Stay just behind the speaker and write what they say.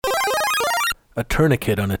A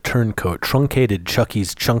tourniquet on a turncoat, truncated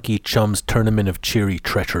Chucky's chunky chum's tournament of cheery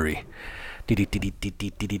treachery. Today,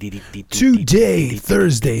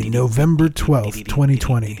 Thursday, November 12th,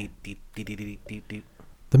 2020.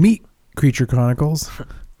 The Meat Creature Chronicles.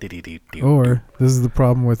 Or, this is the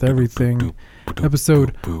problem with everything.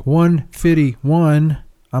 Episode 151.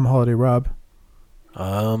 I'm Holiday Rob.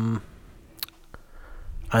 I'm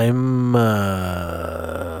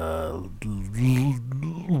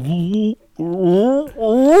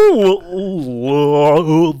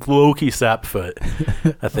Loki Sapfoot,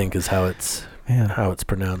 I think is how it's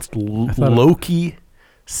pronounced. Loki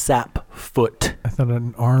Sapfoot. I thought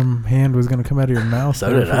an hand was going to come out of your mouth. So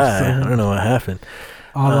did I. I don't know what happened.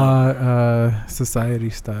 A la society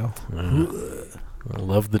style. I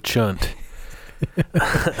love the chunt.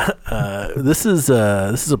 This is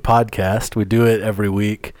a podcast. We do it every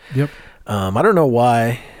week. Yep. I don't know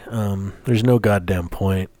why. There's no goddamn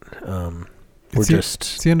point.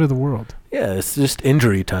 It's the end of the world. Yeah, it's just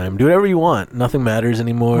injury time. Do whatever you want. Nothing matters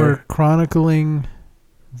anymore. We're chronicling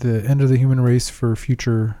the end of the human race for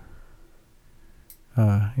future,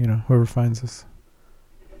 whoever finds us.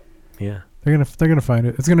 Yeah. They're gonna find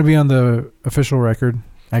it. It's gonna be on the official record.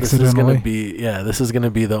 Accidentally. This is gonna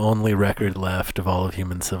be the only record left of all of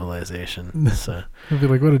human civilization. So it'll be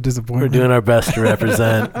like, what a disappointment. We're doing our best to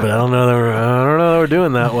represent, but I don't know that we're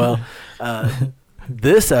doing that well.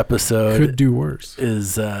 This episode could do worse.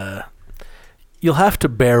 Is you'll have to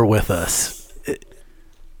bear with us.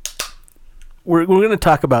 We're going to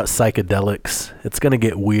talk about psychedelics. It's going to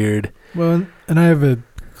get weird. Well, and I have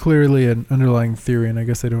clearly an underlying theory, and I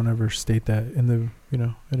guess I don't ever state that in the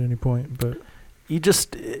at any point. But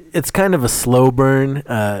it's kind of a slow burn.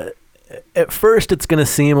 At first, it's going to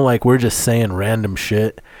seem like we're just saying random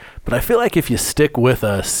shit, but I feel like if you stick with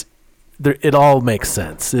us, it all makes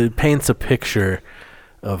sense. It paints a picture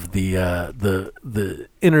of the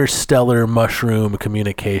interstellar mushroom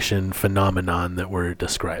communication phenomenon that we're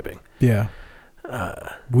describing. Yeah.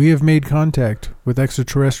 We have made contact with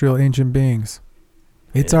extraterrestrial ancient beings.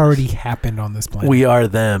 It's already happened on this planet. We are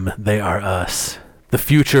them. They are us. The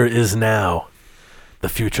future is now. The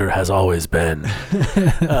future has always been.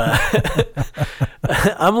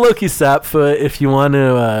 I'm Loki Sapfoot. If you want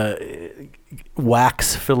to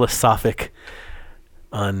wax philosophic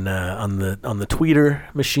on the Twitter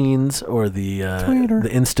machines or the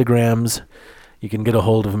Instagrams, you can get a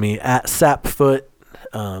hold of me at Sapfoot.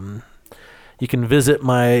 You can visit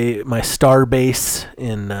my star base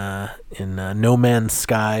in No Man's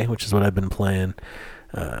Sky, which is what I've been playing.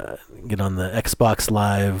 Get on the Xbox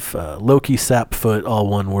Live, Loki Sapfoot, all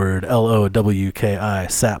one word, LOWKI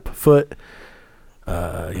Sapfoot.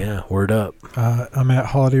 Yeah, word up. I'm at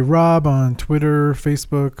Holiday Rob on Twitter,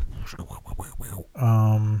 Facebook,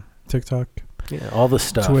 TikTok. Yeah, all the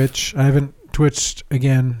stuff. Twitch. I haven't twitched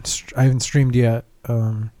again. I haven't streamed yet.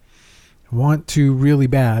 Want to really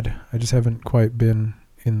bad. I just haven't quite been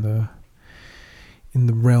in the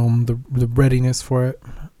realm, the readiness for it.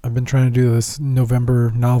 I've been trying to do this November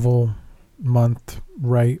novel month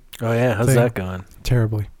right. Oh yeah, how's that going?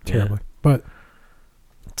 Terribly. Yeah. But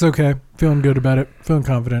it's okay. Feeling good about it. Feeling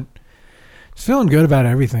confident. Just feeling good about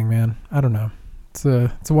everything, man. I don't know. It's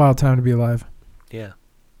a wild time to be alive. Yeah.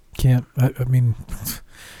 I mean,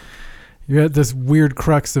 you're at this weird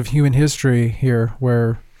crux of human history here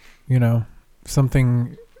where,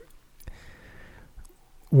 something.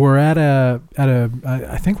 We're I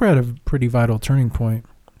think we're at a pretty vital turning point.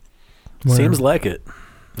 Seems like it.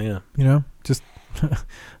 Yeah. Just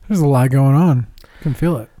there's a lot going on. You can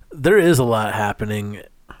feel it. There is a lot happening.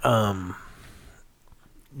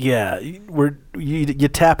 Yeah, you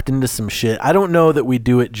tapped into some shit. I don't know that we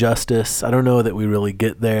do it justice. I don't know that we really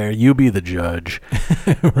get there. You be the judge.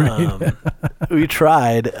 Right. We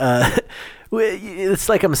tried. It's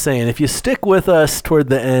like I'm saying, if you stick with us toward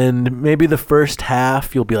the end, maybe the first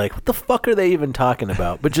half, you'll be like, what the fuck are they even talking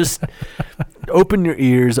about? But just open your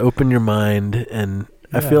ears, open your mind, and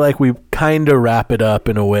I feel like we kind of wrap it up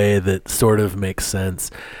in a way that sort of makes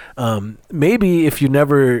sense. Maybe if you've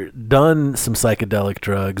never done some psychedelic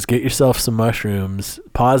drugs, get yourself some mushrooms,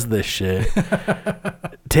 pause this shit,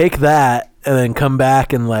 take that, and then come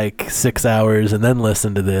back in like 6 hours and then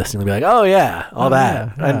listen to this, and you'll be like, oh yeah,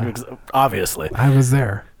 that. Yeah. Obviously. I was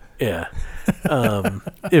there. Yeah.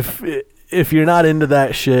 If you're not into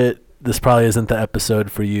that shit, this probably isn't the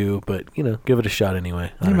episode for you, but give it a shot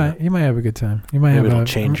anyway. You might have a good time. Maybe it'll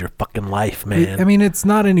change your fucking life, man. I mean, it's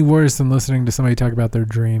not any worse than listening to somebody talk about their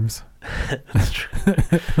dreams. That's true.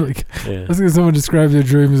 Listening to someone describe their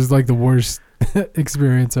dreams is like the worst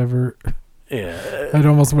experience ever. Yeah. I'd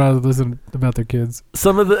almost rather listen about their kids.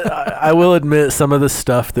 Some of the, I will admit, some of the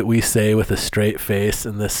stuff that we say with a straight face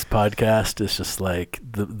in this podcast is just like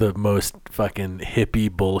the most fucking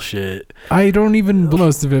hippie bullshit. I don't even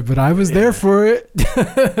most of it, but I was there for it.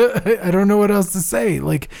 I don't know what else to say.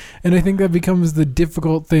 Like, and I think that becomes the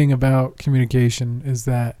difficult thing about communication is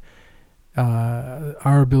that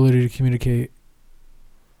our ability to communicate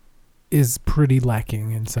is pretty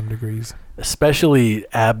lacking in some degrees. Especially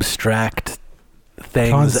abstract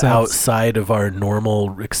things Concepts. outside of our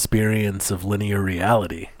normal experience of linear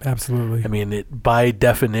reality. Absolutely. I mean, it by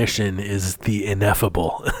definition is the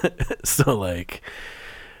ineffable. So like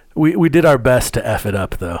we did our best to F it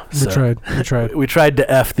up though. We tried. We tried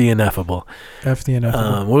to F the ineffable. F the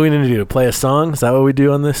ineffable. What are we going to do? Play a song? Is that what we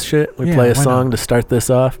do on this shit? We play a song to start this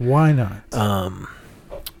off? Why not?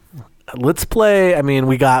 Let's play. I mean,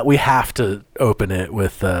 we have to open it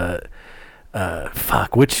with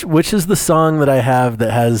which is the song that I have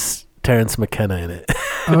that has Terrence McKenna in it?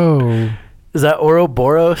 Oh, is that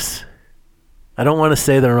Ouroboros? I don't want to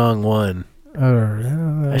say the wrong one.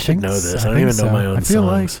 I should know this. I don't even know my own songs. I feel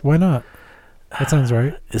like, why not? That sounds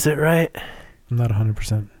right. Is it right? I'm not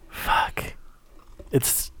 100%. Fuck.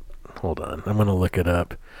 Hold on. I'm going to look it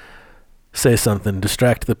up. Say something.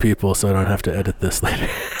 Distract the people so I don't have to edit this later.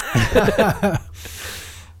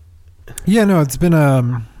 Yeah, no, it's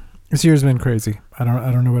been this year's been crazy. I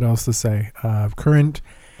don't know what else to say.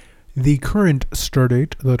 The current star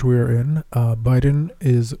date that we're in, Biden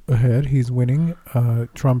is ahead. He's winning.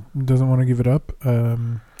 Trump doesn't want to give it up.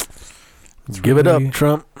 Give it up,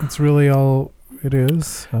 Trump. It's really all it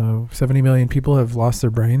is. 70 million people have lost their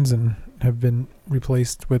brains and have been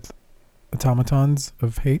replaced with automatons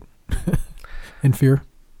of hate and fear.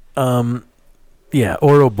 Yeah,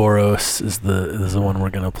 Ouroboros is the one we're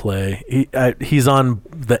gonna play. He's on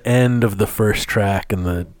the end of the first track and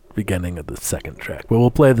the beginning of the second track. But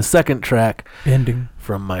we'll play the second track ending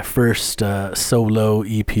from my first solo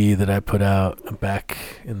EP that I put out back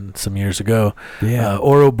in some years ago. Yeah,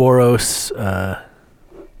 Ouroboros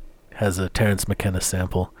has a Terrence McKenna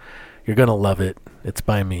sample. You're gonna love it. It's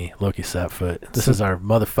by me, Loki Sapfoot. This is our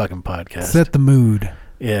motherfucking podcast. Set the mood.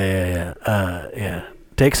 Yeah.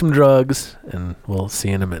 Take some drugs, and we'll see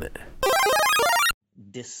you in a minute.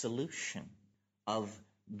 Dissolution of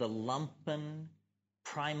the lumpen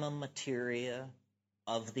prima materia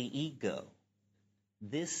of the ego.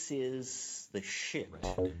 This is the shit,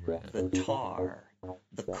 the tar,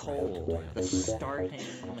 the coal, the starting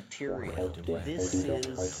material. This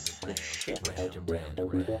is the shit.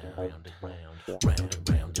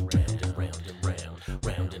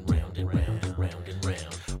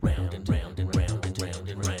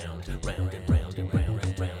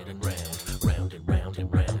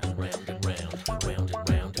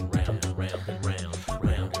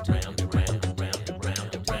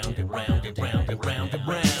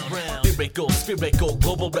 Spherical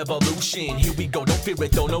global revolution. Here we go, don't fear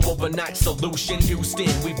it though, no overnight solution. Houston,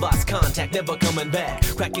 we've lost contact, never coming back.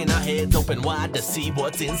 Cracking our heads open wide to see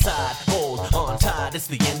what's inside. Hold on tight, it's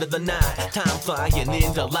the end of the night. Time flying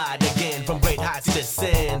into light again. From great heights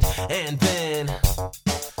descend, and then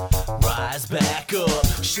rise back up.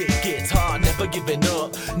 Shit gets hard, never giving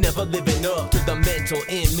up. Never living up to the mental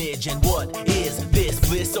image. And what is this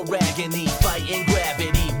bliss or agony? Fighting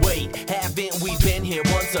gravity, wait, haven't we been here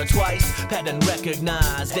once or twice? Pattern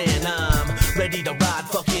recognized, and I'm ready to ride,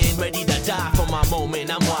 fucking ready to die for my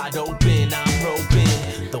moment. I'm wide open, I'm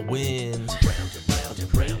roping the wind.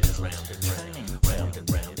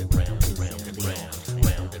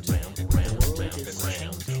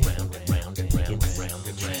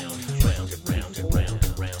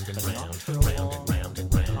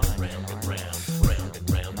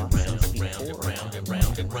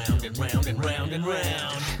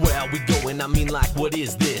 Where are we going? I mean, like, what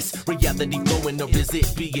is this? Reality flowing, or is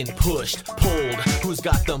it being pushed, pulled? Who's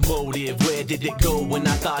got the motive? Where did it go when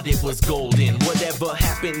I thought it was golden? Whatever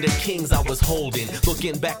happened to kings I was holding?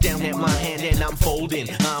 Looking back down at my hand and I'm folding.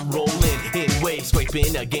 I'm rolling in waves,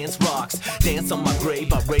 scraping against rocks. Dance on my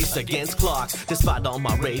grave, I race against clocks. Despite all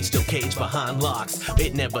my rage, still caged behind locks.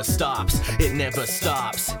 It never stops, it never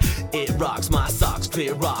stops. It rocks my socks,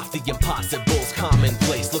 clear off the impossible's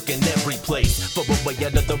commonplace. Looking every place for a way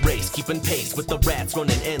out of the race, keeping pace with the rats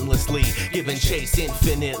running endlessly, giving chase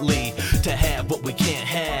infinitely to have what we can't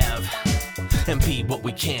have and be what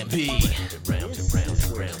we can't be.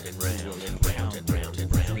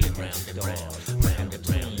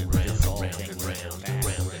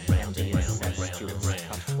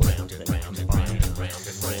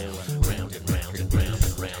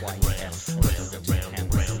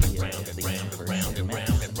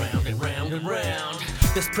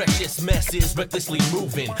 The this precious mess is recklessly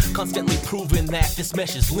moving, constantly proving that this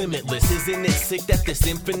mesh is limitless. Isn't it sick that this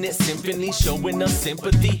infinite symphony showing us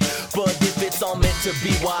sympathy? But if it's all meant to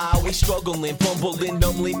be, why are we struggling, fumbling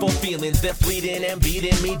numbly for feelings that fleeting and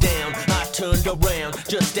beating me down? I turned around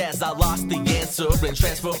just as I lost the answer and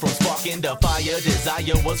transferred from spark into fire.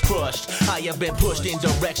 Desire was crushed. I have been pushed in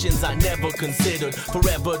directions I never considered.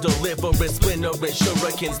 Forever delivering splintering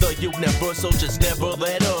shurikens. The universal just never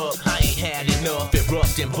let up. I ain't had enough.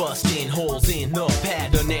 Erupting, busting holes in the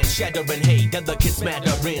pattern and shattering hate. Delicate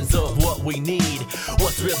smatterings of what we need.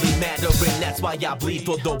 What's really mattering? That's why I bleed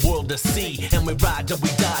for the world to see. And we ride till we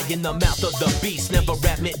die in the mouth of the beast. Never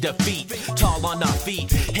admit defeat. Tall on our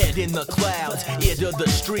feet, head in the clouds, ear to the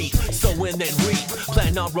street. Sowing and reap,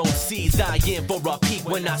 plant our own seeds. Dying for a peak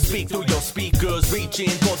when I speak through your speakers. Reaching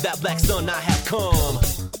for that black sun. I have come.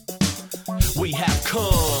 We have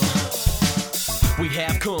come. We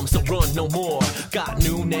have come, so run no more. Got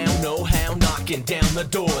new now, know how, knocking down the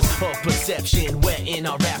doors of perception, whetting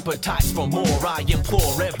our appetites for more. I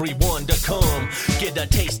implore everyone to come, get a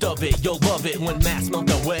taste of it. You'll love it when masks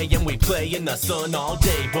melt away and we play in the sun all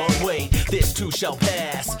day. But wait, this too shall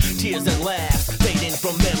pass. Tears and laughs fading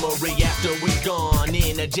from memory after we've gone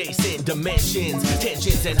in adjacent dimensions.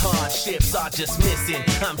 Tensions and hardships are just missing.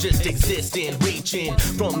 I'm just existing, reaching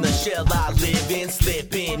from the shell I live in,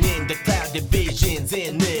 slipping into clouded visions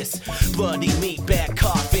in this bloody meatbag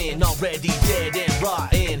coffin, already dead and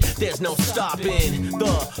rotten. There's no stopping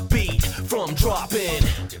the beat from dropping.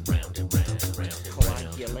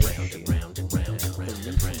 Coagulation, the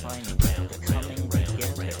recombining, the coming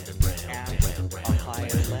together at a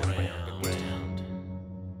higher level.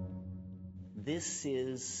 This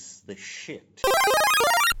is the shit.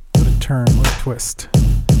 What a turn, what a twist.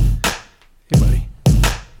 Hey, buddy.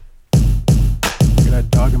 Look at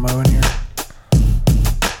that doggo in here.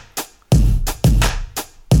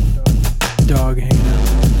 Dog hanging out.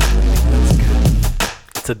 That's good.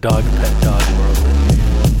 It's a dog pet dog world.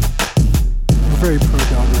 We're very pro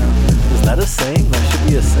dog around here. Is that a saying? That should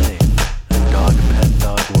be a saying. A dog pet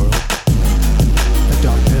dog world. A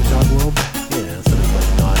dog pet dog world. Yeah, instead of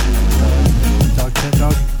like dog. Dog pet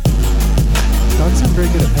dog. Dogs aren't very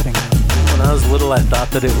good at petting. When I was little, I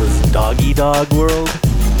thought that it was doggy dog world.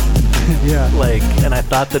 Yeah. Like, and I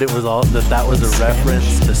thought that it was all that was a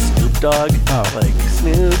reference to Snoop Dogg. Oh. Like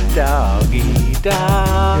Snoop Doggy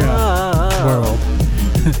Dog. Yeah. World.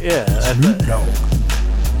 Yeah. Snoop Dogg.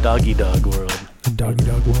 Doggy Dog world. Doggy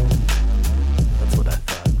dog world. That's what I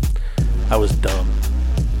thought. I was dumb.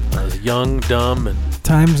 I was young, dumb, and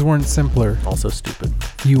Times weren't simpler. also stupid.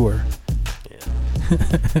 You were. Yeah.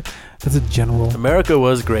 That's a general. America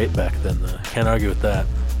was great back then, though. Can't argue with that.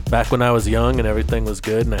 Back when I was young and everything was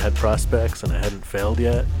good and I had prospects and I hadn't failed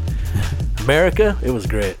yet. America, it was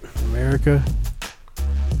great. America.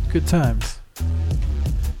 Good times.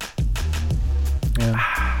 Yeah.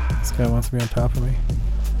 This guy wants to be on top of me.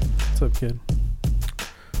 What's up, kid?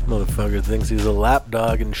 Motherfucker thinks he's a lap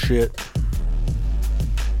dog and shit.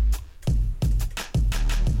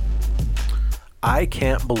 I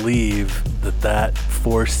can't believe that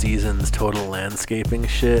Four Seasons Total Landscaping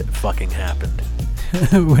shit fucking happened.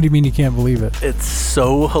 What do you mean you can't believe it? It's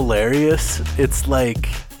so hilarious. It's like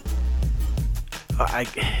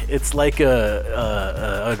it's like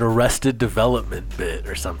an Arrested Development bit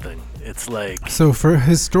or something. It's like, So for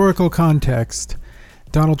historical context,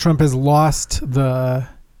 Donald Trump has lost the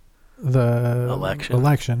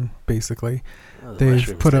election basically.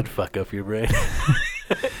 They've put up fuck up your brain.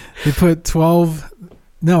 They put 12.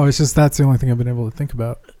 No, it's just that's the only thing I've been able to think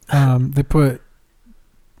about. They put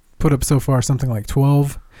up so far something like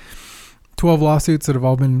 12 lawsuits that have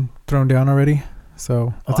all been thrown down already.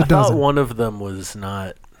 So that's a dozen. I thought one of them was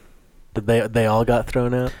not. Did they all got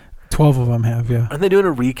thrown out? 12 of them have, yeah. Aren't they doing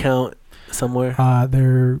a recount somewhere?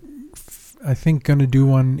 They're, I think, gonna do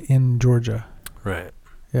one in Georgia. Right.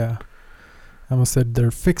 Yeah. I almost said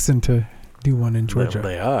they're fixing to do one in Georgia.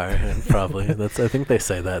 They are, and probably. I think they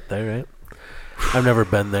say that there, right? I've never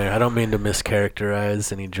been there. I don't mean to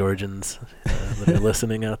mischaracterize any Georgians that are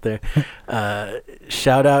listening out there.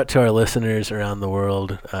 Shout out to our listeners around the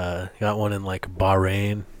world. Got one in like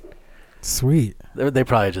Bahrain. Sweet. They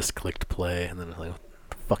probably just clicked play and then like, what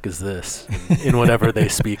the fuck is this? In whatever they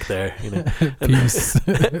speak there, you know. Peace.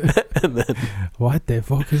 And then, what the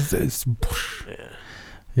fuck is this? Yeah.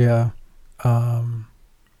 Yeah.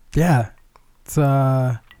 Yeah. It's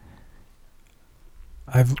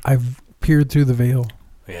I've peered through the veil.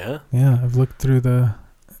 Yeah? Yeah, I've looked through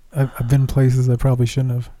I've been places I probably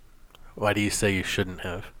shouldn't have. Why do you say you shouldn't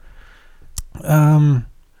have?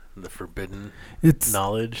 the forbidden It's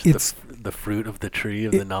knowledge, it's the fruit of the tree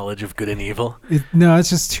of the knowledge of good and evil. no, it's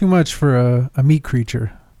just too much for a meat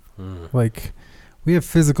creature. Mm. Like, we have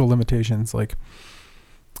physical limitations. Like,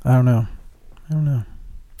 I don't know.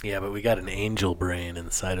 Yeah, but we got an angel brain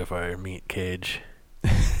inside of our meat cage.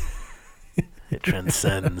 It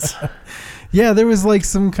transcends. Yeah, there was like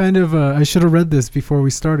some kind of I should have read this before we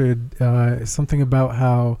started. Something about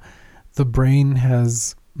how the brain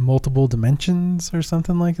has multiple dimensions or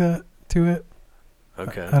something like that to it.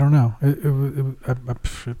 Okay. I don't know.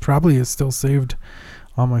 It probably is still saved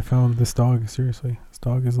on my phone. This dog, seriously, this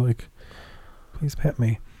dog is like, please pet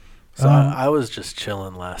me. So I was just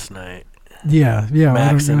chilling last night. Yeah.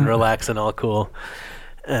 Maxing, relaxing, all cool.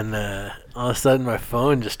 And all of a sudden my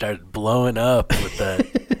phone just started blowing up with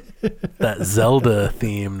that Zelda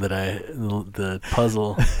theme the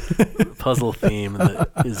puzzle theme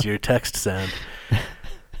that is your text sound.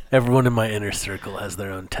 Everyone in my inner circle has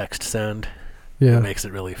their own text sound. Yeah. It makes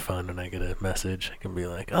it really fun when I get a message. I can be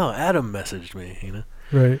like, oh, Adam messaged me,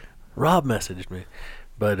 Right. Rob messaged me.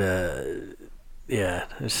 But yeah,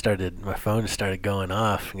 my phone just started going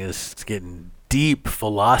off. It's getting deep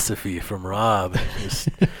philosophy from Rob. Just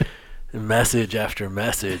message after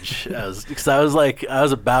message. I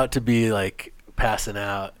was about to be like passing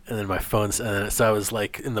out, and then my phone's, so I was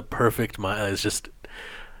like in the perfect mind. I was just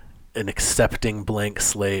an accepting blank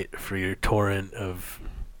slate for your torrent of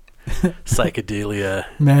psychedelia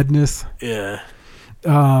Madness. Yeah.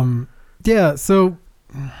 Yeah. So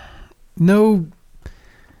no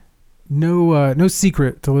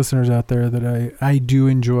secret to listeners out there that I do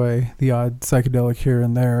enjoy the odd psychedelic here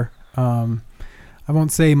and there. I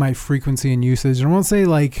won't say my frequency and usage. I won't say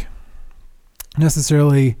like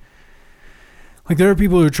necessarily like there are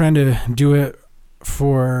people who are trying to do it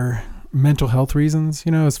for mental health reasons,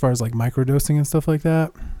 as far as like microdosing and stuff like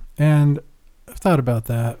that. And I've thought about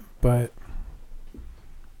that, but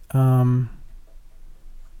I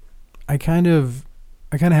kind of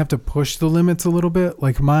have to push the limits a little bit.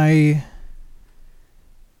 Like my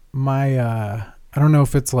I don't know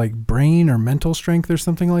if it's like brain or mental strength or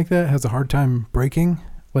something like that has a hard time breaking.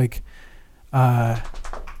 Like I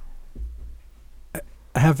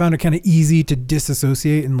have found it kind of easy to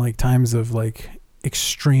disassociate in like times of like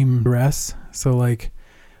extreme stress. So like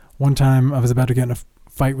one time I was about to get in a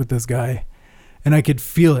fight with this guy and I could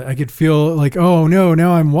feel it. I could feel like, oh no,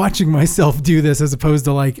 now I'm watching myself do this as opposed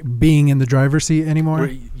to like being in the driver's seat anymore.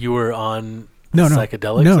 You were on no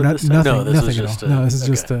psychedelics? No, nothing. No, this was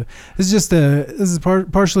just this is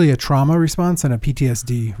partially a trauma response and a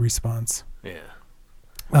PTSD response. Yeah.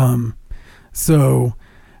 So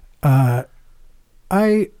I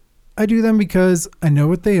do them because I know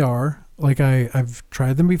what they are. Like I've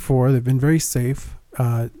tried them before. They've been very safe.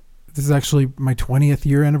 This is actually my 20th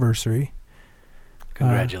year anniversary.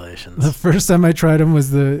 Congratulations. The first time I tried them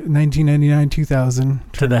was the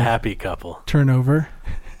 1999-2000 to the happy couple turnover.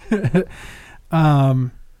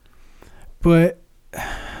 But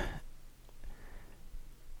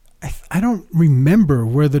I don't remember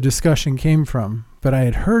where the discussion came from, but I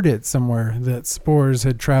had heard it somewhere that spores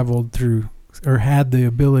had traveled through or had the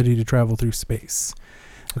ability to travel through space.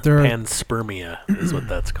 Panspermia is what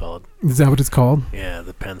that's called. Is that what it's called? Yeah,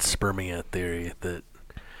 the panspermia theory that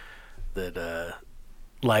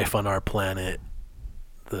life on our planet,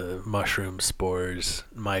 the mushroom spores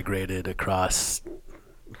migrated across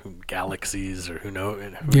galaxies or who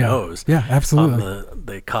knows. Yeah, absolutely.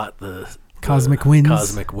 They caught the cosmic winds.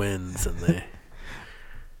 Cosmic winds, and they.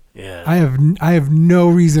 Yeah. I have no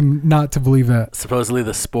reason not to believe that. Supposedly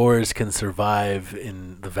the spores can survive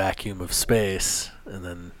in the vacuum of space, and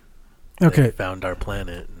then they found our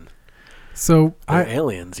planet. And so they're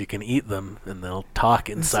aliens. You can eat them, and they'll talk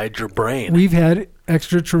inside your brain. We've had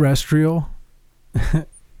extraterrestrial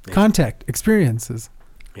contact experiences.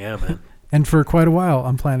 Yeah, man. And for quite a while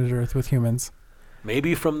on planet Earth with humans.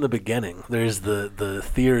 Maybe from the beginning. There's the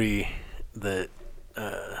theory that...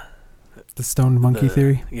 the stoned monkey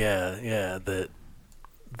theory? Yeah, that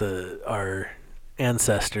our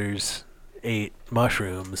ancestors ate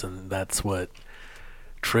mushrooms, and that's what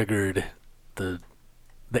triggered the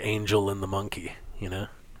angel and the monkey,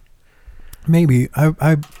 Maybe.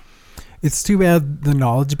 It's too bad the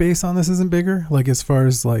knowledge base on this isn't bigger, like as far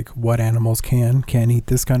as like what animals can eat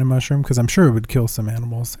this kind of mushroom, because I'm sure it would kill some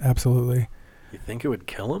animals. Absolutely. You think it would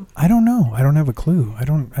kill them? I don't know. I don't have a clue. I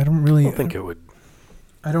don't think it would.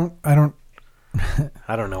 I don't I don't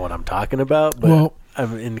know what I'm talking about, but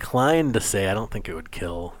I'm inclined to say I don't think it would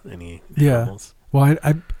kill any animals. Well,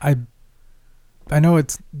 I know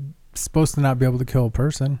it's supposed to not be able to kill a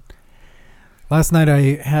person. Last night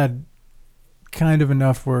I had kind of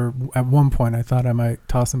enough where at one point I thought I might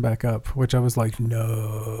toss him back up, which I was like,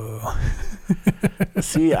 no.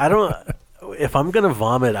 See, I don't. If I'm gonna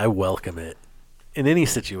vomit, I welcome it in any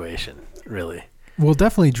situation, really. Well,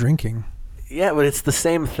 definitely drinking. Yeah, but it's the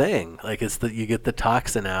same thing. Like you get the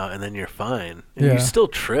toxin out and then you're fine. And Yeah. you still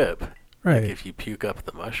trip. Right. Like if you puke up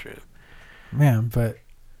the mushroom. Man, but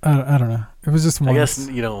I don't know. It was just once. I guess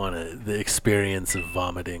you don't want to. The experience of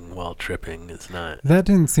vomiting while tripping is not. That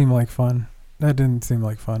didn't seem like fun.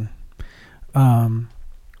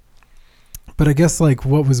 But I guess like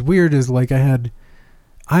what was weird is like I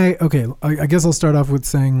guess I'll start off with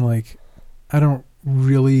saying like I don't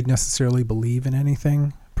really necessarily believe in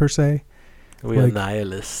anything per se. We are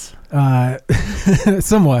nihilists.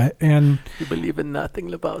 Somewhat, and You believe in nothing,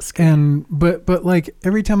 Lebowski. and but like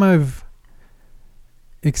every time I've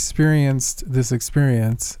experienced this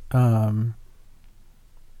experience,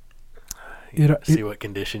 See what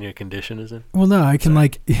condition your condition is in? well, no, I can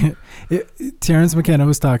Terrence McKenna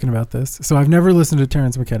was talking about this, so I've never listened to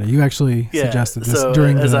Terrence McKenna. You actually suggested this so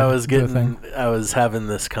during as the, I was the thing. I was having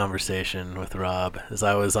this conversation with Rob as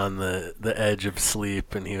I was on the edge of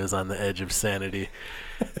sleep and he was on the edge of sanity.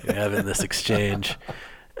 We were having this exchange,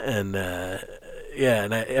 and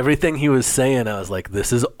everything he was saying, I was like,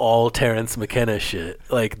 this is all Terrence McKenna shit.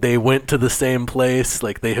 Like, they went to the same place.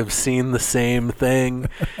 Like, they have seen the same thing.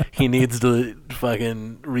 He needs to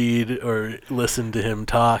fucking read or listen to him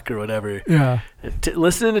talk or whatever. Yeah.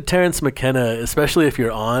 Listening to Terrence McKenna, especially if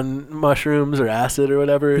you're on mushrooms or acid or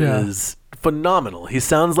whatever, is phenomenal. He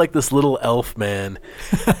sounds like this little elf man.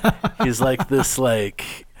 He's like this,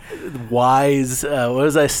 like... wise what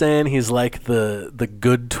was I saying? He's like the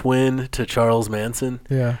good twin to Charles Manson.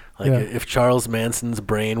 If Charles Manson's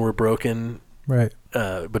brain were broken, right,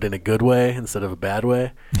 but in a good way instead of a bad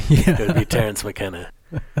way, it would be Terrence McKenna.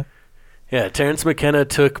 Yeah, Terrence McKenna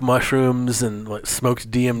took mushrooms and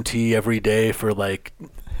smoked DMT every day for like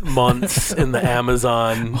months in the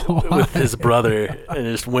Amazon with his brother, and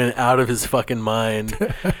just went out of his fucking mind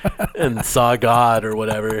and saw God or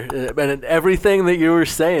whatever. And everything that you were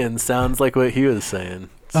saying sounds like what he was saying.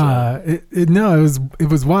 So. It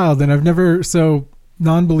was wild, and I've never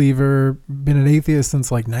non-believer, been an atheist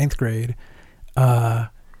since like 9th grade,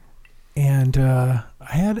 and I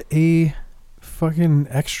had a fucking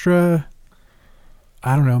extra,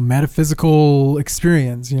 I don't know, metaphysical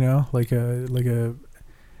experience, like a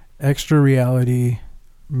extra reality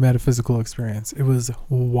metaphysical experience. It was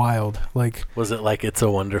wild. Like, was it like It's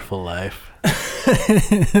a Wonderful Life?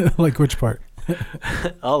 Like which part?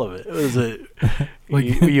 All of it. Was it like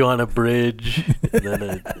you on a bridge and then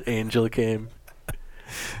an angel came?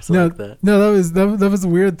 Like that. No, that was the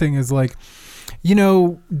weird thing is like,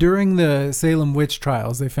 during the Salem witch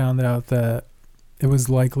trials, they found out that it was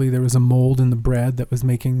likely there was a mold in the bread that was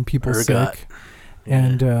making people sick.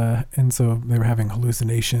 Yeah. And so they were having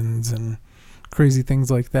hallucinations and crazy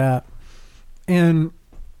things like that. And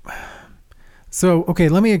so, okay,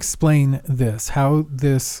 let me explain this,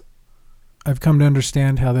 I've come to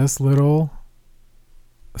understand how this little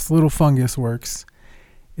fungus works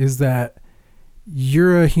is that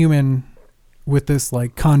you're a human with this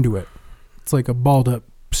like conduit. It's like a balled up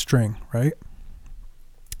string, right?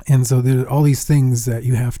 And so there are all these things that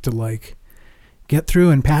you have to like get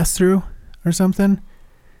through and pass through or something,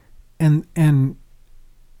 and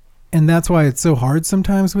that's why it's so hard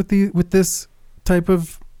sometimes with this type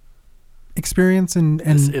of experience and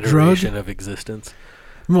this iteration drug of existence.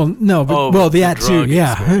 Well, no, but that too,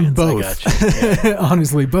 yeah, both. Yeah.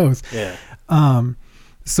 Honestly, both. Yeah.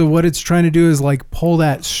 So what it's trying to do is like pull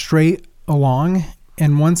that straight along,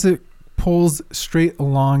 and once it pulls straight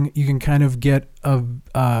along, you can kind of get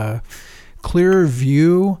a clearer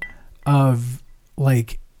view of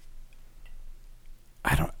like,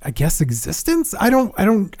 I guess existence. I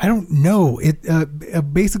don't know.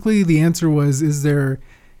 It basically the answer was, is there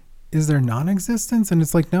non-existence? And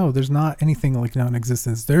it's like, no, there's not anything like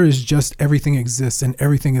non-existence. There is just everything exists and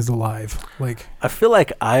everything is alive. Like, I feel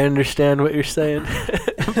like I understand what you're saying,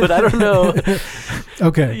 but I don't know.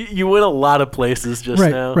 Okay. You went a lot of places just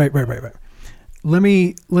now. Right. Let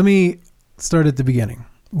me start at the beginning.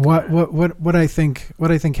 What I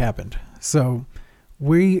think happened. So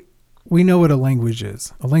we know what a language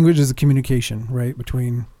is. A language is a communication, right,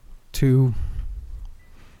 between two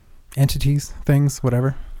entities, things,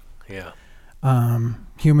 whatever. Yeah.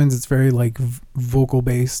 Humans, it's very like vocal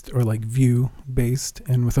based or like view based,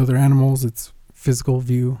 and with other animals, it's physical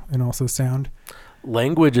view and also sound.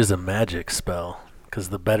 Language is a magic spell because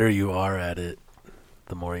the better you are at it,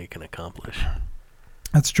 the more you can accomplish.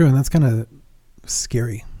 That's true, and that's kind of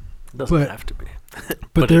scary. It doesn't have to be.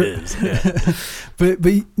 but it is. Yeah. but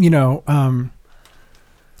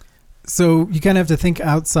So you kind of have to think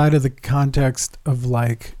outside of the context of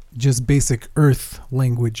like just basic Earth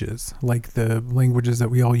languages, like the languages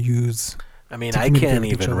that we all use. I mean, to I communicate can't with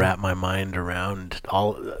each even other. wrap my mind around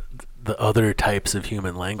all the other types of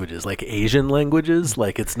human languages, like Asian languages.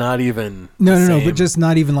 Like, it's not even No, same. but just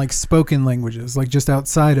not even like spoken languages, like just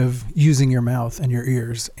outside of using your mouth and your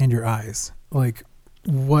ears and your eyes. Like,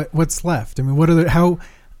 what's left? I mean, what other how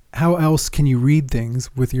else can you read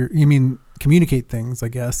things with your? I mean, communicate things, I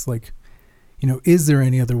guess. Like, is there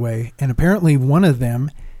any other way? And apparently, one of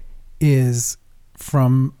them is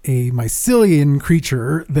from a mycelium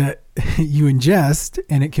creature that you ingest,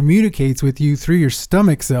 and it communicates with you through your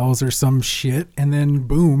stomach cells or some shit, and then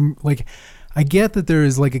boom. Like, I get that there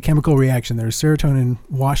is like a chemical reaction. There's serotonin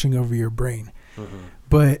washing over your brain,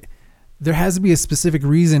 but there has to be a specific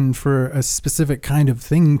reason for a specific kind of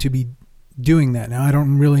thing to be doing that. Now, I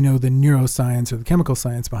don't really know the neuroscience or the chemical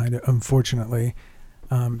science behind it, unfortunately.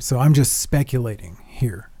 So I'm just speculating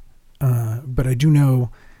here. But I do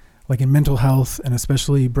know, like in mental health, and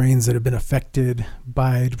especially brains that have been affected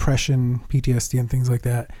by depression, PTSD, and things like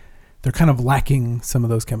that, they're kind of lacking some of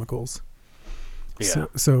those chemicals. Yeah.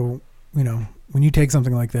 So when you take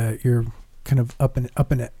something like that, you're kind of up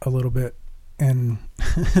in it a little bit. And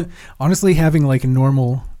honestly, having like a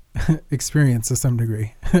normal experience to some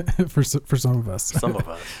degree for some of us. Some of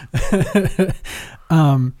us.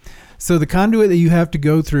 So the conduit that you have to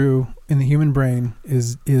go through in the human brain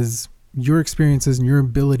is your experiences and your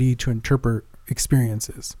ability to interpret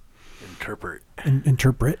experiences. Interpret.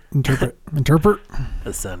 Interpret.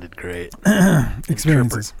 That sounded great.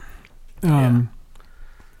 Experiences. Yeah.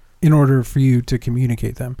 In order for you to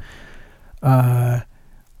communicate them.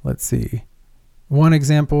 Let's see. One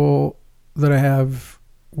example that I have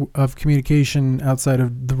of communication outside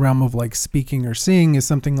of the realm of like speaking or seeing is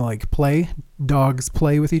something like play. Dogs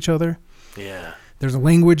play with each other. Yeah. There's a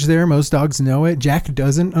language there. Most dogs know it. Jack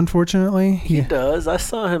doesn't, unfortunately. He does. I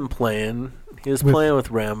saw him playing. He was playing with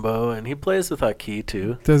Rambo, and he plays with Aki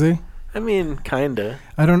too. Does he? I mean, kinda.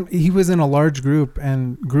 He was in a large group,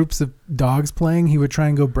 and groups of dogs playing, he would try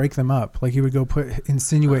and go break them up. Like, he would go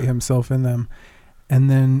insinuate himself in them. And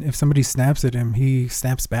then if somebody snaps at him, he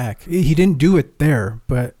snaps back. He didn't do it there,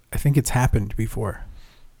 but I think it's happened before.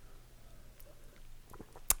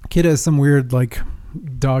 Kid has some weird, like,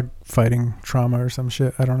 dog fighting trauma or some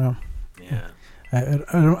shit. I don't know. Yeah.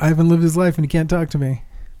 I haven't lived his life, and he can't talk to me.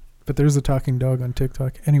 But there's a talking dog on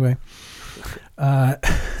TikTok. Anyway.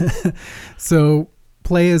 So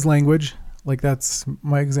play is language. Like, that's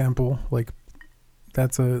my example. Like,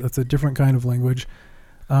 that's a different kind of language.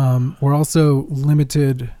 We're also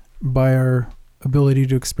limited by our ability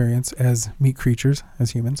to experience as meat creatures,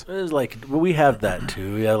 as humans. It's like, well, we have that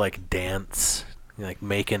too. We have like dance, like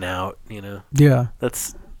making out, Yeah.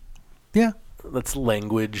 That's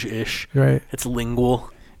language-ish. Right. It's lingual.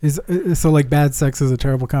 So like bad sex is a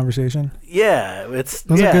terrible conversation? Yeah, Those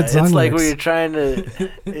are good song it's like lyrics.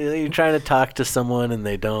 where you're trying to talk to someone and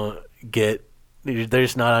they don't get, they're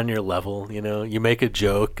just not on your level, You make a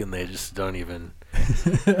joke and they just don't even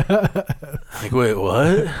like, wait,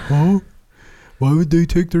 what? Huh? Why would they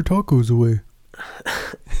take their tacos away?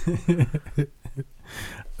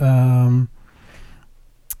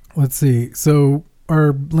 Let's see. So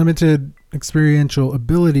our limited experiential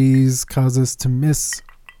abilities cause us to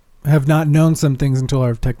have not known some things until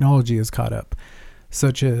our technology is caught up,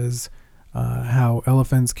 such as how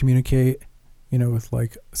elephants communicate, with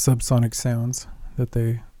like subsonic sounds that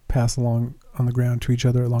they pass along on the ground to each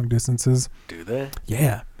other at long distances. Do they?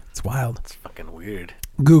 Yeah, it's wild. It's fucking weird.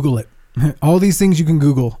 Google it. All these things you can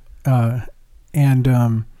Google. And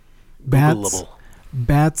Googleable.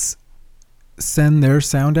 Bats send their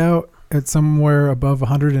sound out at somewhere above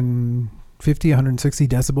 150, 160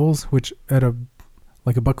 decibels, which at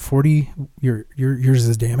like $140, yours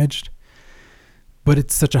is damaged. But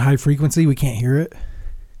it's such a high frequency, we can't hear it.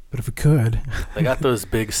 But if we could. They got those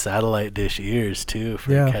big satellite dish ears too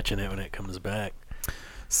for catching it when it comes back.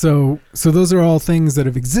 So those are all things that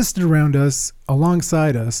have existed around us,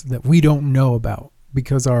 alongside us, that we don't know about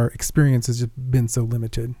because our experience has just been so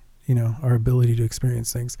limited, our ability to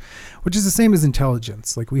experience things, which is the same as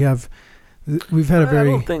intelligence. Like we've had a very...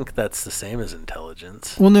 I don't think that's the same as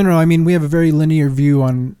intelligence. Well, no. I mean, we have a very linear view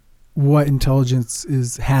on what intelligence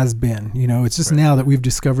has been. It's just now that we've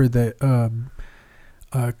discovered that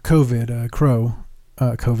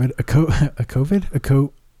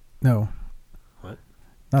No. What?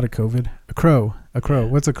 Not a COVID. A crow.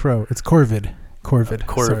 What's a crow? It's corvid. Corvid.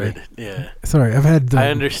 Corvid. Yeah. Sorry, I've had. I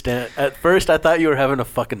understand. At first, I thought you were having a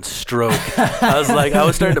fucking stroke. I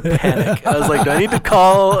was starting to panic. I was like, do I need to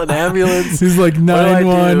call an ambulance? He's like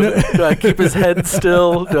 911. Do I keep his head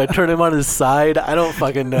still? Do I turn him on his side? I don't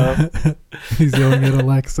fucking know. He's yelling at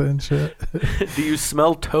Alexa and shit. Do you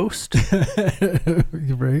smell toast?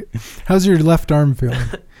 Right. How's your left arm feeling?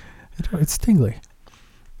 It's tingly.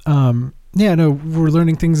 Yeah, no, we're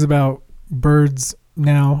learning things about birds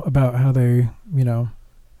now, about how they,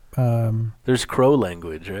 there's crow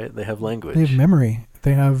language, right? They have language. They have memory.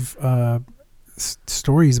 They have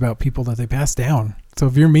stories about people that they pass down. So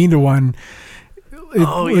if you're mean to one,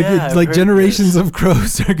 generations of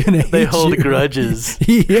crows are gonna hate They hold you. grudges.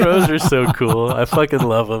 Yeah. Crows are so cool. I fucking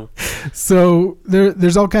love them. So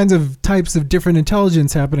there's all kinds of types of different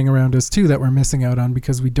intelligence happening around us too that we're missing out on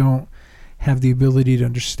because we don't have the ability to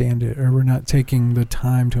understand it, or we're not taking the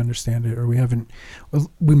time to understand it, or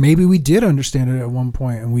maybe we did understand it at one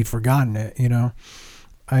point and we've forgotten it.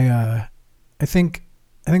 I think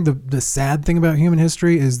the sad thing about human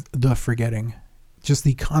history is the forgetting, just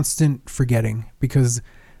the constant forgetting, because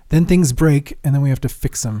then things break and then we have to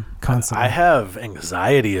fix them constantly. I have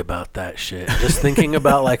anxiety about that shit. Just thinking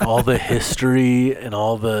about like all the history and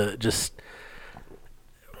all the just.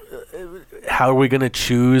 How are we going to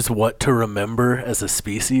choose what to remember as a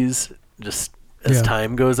species just as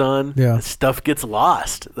time goes on? Yeah. Stuff gets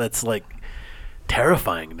lost. That's like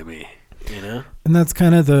terrifying to me, And that's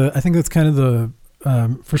kind of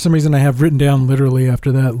for some reason I have written down literally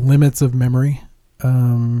after that, limits of memory.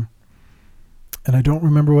 And I don't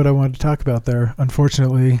remember what I wanted to talk about there,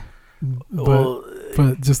 unfortunately.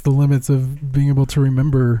 But just the limits of being able to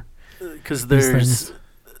remember. Because there's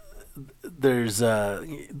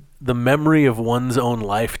the memory of one's own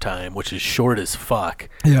lifetime, which is short as fuck.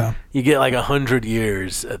 Yeah. You get like 100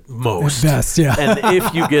 years at most. At best, yeah. And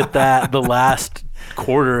if you get that, the last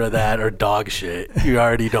quarter of that are dog shit. You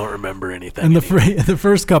already don't remember anything. And the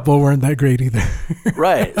first couple weren't that great either.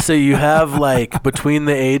 Right. So you have like between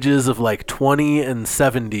the ages of like 20 and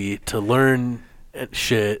 70 to learn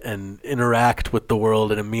shit and interact with the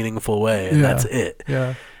world in a meaningful way. And that's it.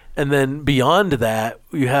 Yeah. And then beyond that,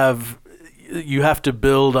 you have to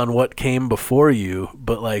build on what came before you.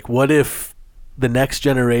 But like, what if the next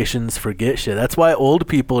generations forget shit? That's why old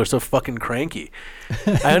people are so fucking cranky.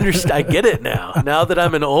 I understand. I get it now. Now that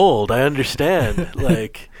I'm an old, I understand.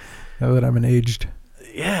 Like, now that I'm an aged.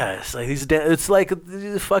 Yeah, it's like it's like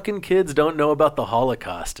these fucking kids don't know about the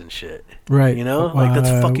Holocaust and shit. Right. Like that's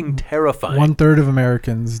fucking terrifying. 1/3 of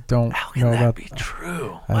Americans don't How can know that about. be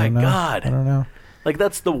true? My God. I don't know. Like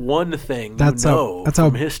that's the one thing that's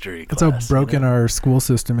from history class. That's how broken our school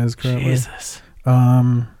system is currently. Jesus.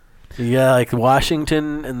 Yeah, like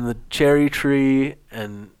Washington and the cherry tree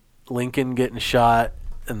and Lincoln getting shot,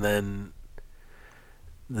 and then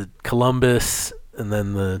the Columbus, and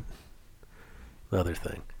then the other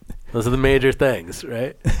thing. Those are the major things,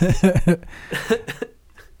 right?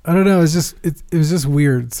 I don't know. It was just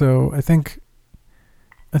weird. So I think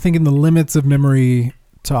in the limits of memory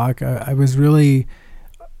talk, I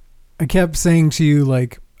kept saying to you,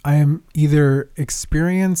 like, I am either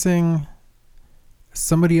experiencing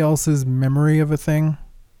somebody else's memory of a thing,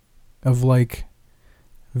 of like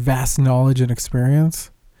vast knowledge and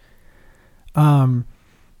experience.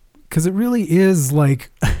 Because it really is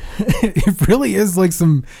like,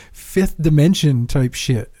 some fifth dimension type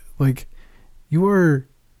shit. Like, you are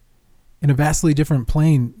in a vastly different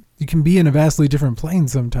plane. You can be in a vastly different plane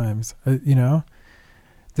sometimes,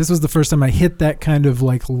 This was the first time I hit that kind of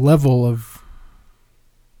like level of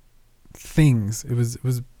things. It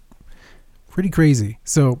was pretty crazy.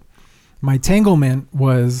 So my entanglement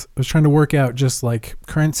was, I was trying to work out just like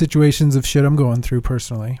current situations of shit I'm going through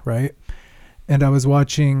personally, right? And I was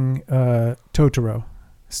watching Totoro,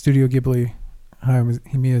 Studio Ghibli, Hayao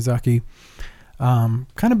Miyazaki,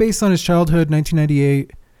 kind of based on his childhood,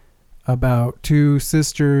 1998, about two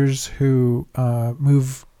sisters who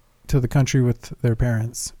move to the country with their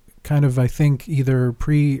parents, kind of, I think, either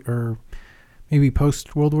pre or maybe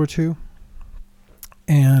post World War II.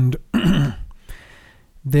 And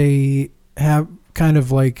they have kind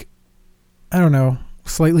of like, I don't know,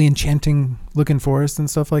 slightly enchanting looking forest and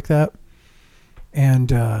stuff like that. And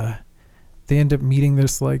they end up meeting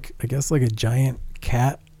this, like, I guess like a giant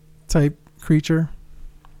cat type creature.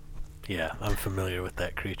 Yeah, I'm familiar with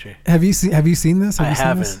that creature. Have you seen this? I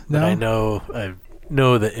haven't, but I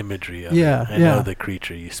know the imagery of it. I know the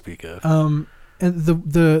creature you speak of. And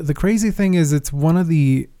the crazy thing is, it's one of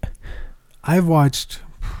the, I've watched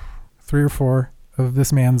 3 or 4 of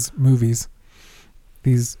this man's movies,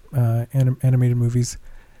 these animated movies,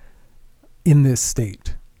 in this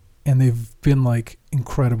state. and they've been like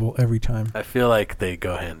incredible every time. I feel like they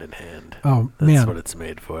go hand in hand. Oh, That's man. what it's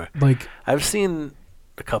made for. Like, I've seen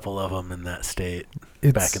a couple of them in that state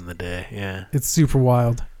back in the day. Yeah, it's super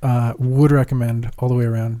wild. Would recommend all the way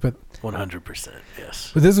around. But 100%.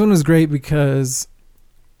 Yes. But this one was great because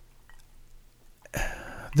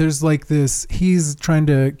there's like this, he's trying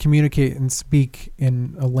to communicate and speak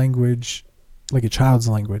in a language, like a child's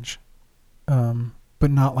language,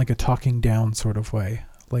 but not like a talking down sort of way,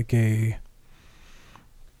 like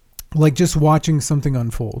just watching something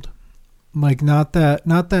unfold. Like not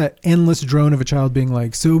that endless drone of a child being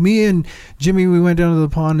like, so me and Jimmy, we went down to the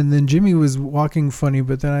pond, and then Jimmy was walking funny,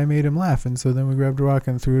 but then I made him laugh, and so then we grabbed a rock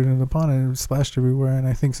and threw it in the pond, and it splashed everywhere, and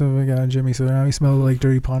I think some of it got on Jimmy, so now he smelled like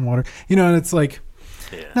dirty pond water. You know, and it's like,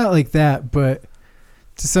 not like that, but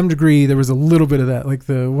to some degree there was a little bit of that. Like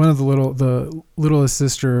the littlest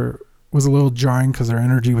sister was a little jarring because her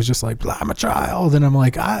energy was just like, I'm a child, and I'm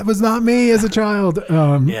like, it was not me as a child.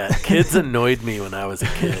 Yeah, kids annoyed me when I was a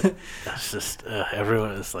kid. It's just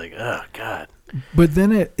everyone is like, oh god. But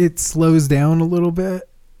then it slows down a little bit,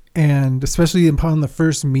 and especially upon the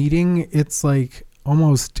first meeting, it's like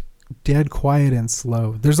almost dead quiet and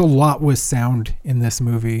slow. There's a lot with sound in this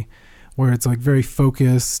movie, where it's like very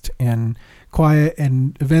focused and quiet,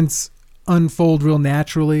 and events unfold real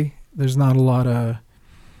naturally. There's not a lot of,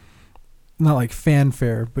 not like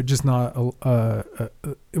fanfare, but just not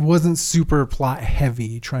it wasn't super plot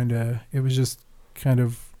heavy it was just kind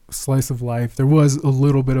of slice of life. There was a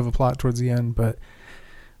little bit of a plot towards the end, but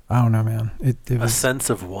I don't know, man. It was a sense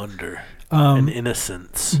of wonder and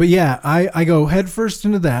innocence. But yeah, I go head first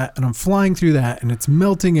into that, and I'm flying through that, and it's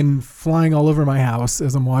melting and flying all over my house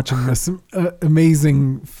as I'm watching this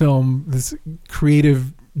amazing film, this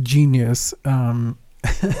creative genius.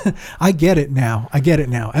 I get it now.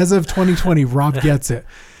 As of 2020, Rob gets it.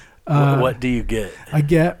 What do you get? I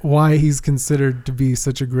get why he's considered to be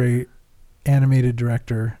such a great animated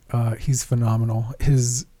director. He's phenomenal.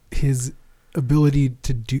 His ability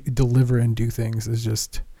to deliver and do things is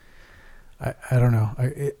just, I don't know.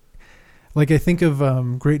 I think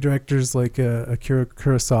of great directors like Akira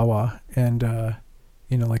Kurosawa and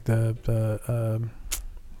like the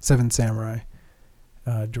Seven Samurai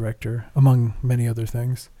director, among many other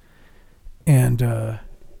things. And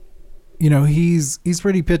he's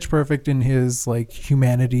pretty pitch perfect in his like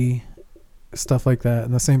humanity, stuff like that.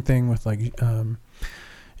 And the same thing with like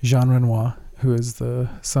Jean Renoir, who is the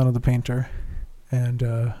son of the painter and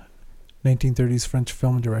 1930s French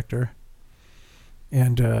film director.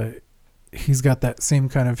 And he's got that same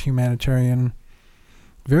kind of humanitarian,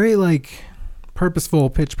 very like purposeful,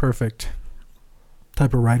 pitch perfect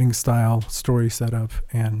type of writing style, story setup,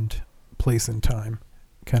 and place and time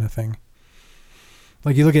kind of thing.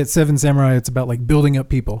 Like you look at Seven Samurai, it's about like building up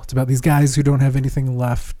people. It's about these guys who don't have anything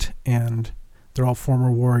left, and they're all former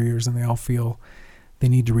warriors, and they all feel they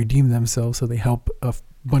need to redeem themselves, so they help a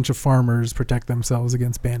bunch of farmers protect themselves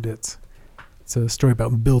against bandits. It's a story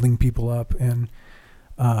about building people up. And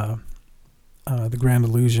The Grand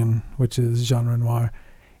Illusion, which is Jean Renoir,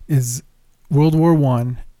 is World War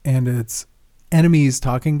I, and it's enemies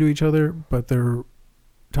talking to each other, but they're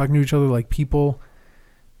talking to each other like people,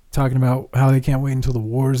 talking about how they can't wait until the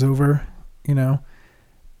war's over,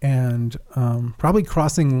 and probably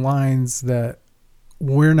crossing lines that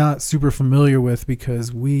we're not super familiar with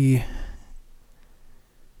because we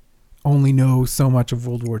only know so much of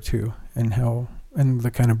World War II and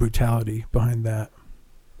the kind of brutality behind that.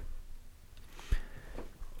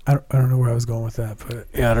 I don't know where I was going with that, but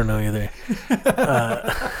yeah, I don't know either.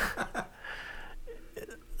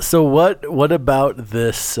 So what about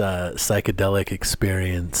this psychedelic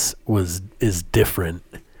experience is different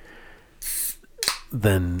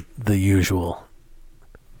than the usual?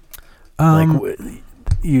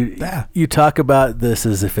 You talk about this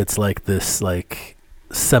as if it's like this like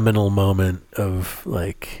seminal moment of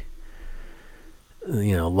like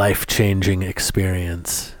life-changing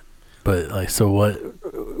experience, but like, so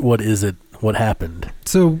what is it? What happened?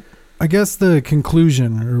 So I guess the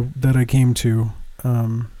conclusion that I came to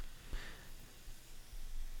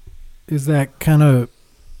is that kind of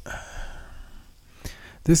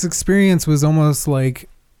this experience was almost like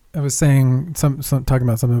I was saying, talking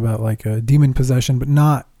about something about like a demon possession, but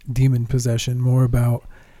not demon possession, more about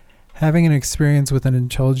having an experience with an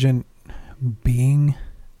intelligent being,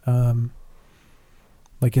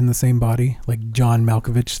 like in the same body, like John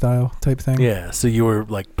Malkovich style type thing. Yeah. So you were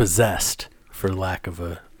like possessed, for lack of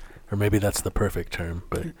or maybe that's the perfect term,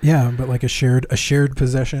 but yeah, but like a shared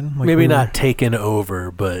possession. Like maybe not taken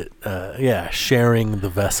over, but sharing the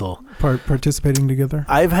vessel, participating together.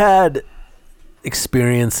 I've had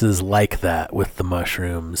experiences like that with the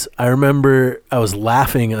mushrooms. I remember I was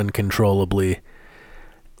laughing uncontrollably,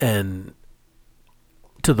 and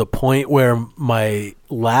to the point where my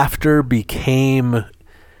laughter became,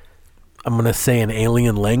 I'm going to say, an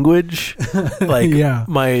alien language. Like Yeah.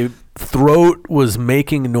 my throat was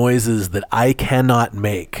making noises that I cannot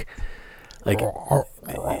make. Like,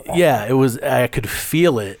 yeah, it was, I could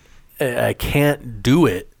feel it. I can't do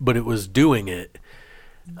it, but it was doing it.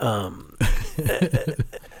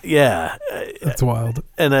 Yeah. That's wild.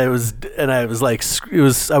 And I was like,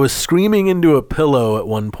 I was screaming into a pillow at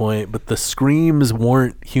one point, but the screams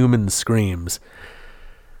weren't human screams.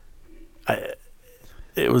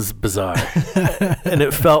 It was bizarre. And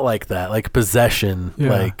it felt like that, like possession, Yeah.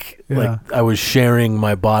 like Yeah. I was sharing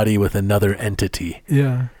my body with another entity.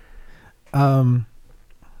 Yeah.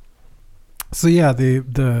 So yeah,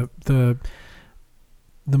 the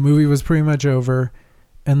movie was pretty much over,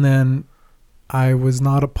 and then I was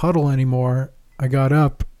not a puddle anymore. I got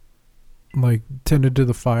up, like tended to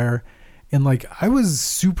the fire, and like I was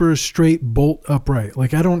super straight bolt upright.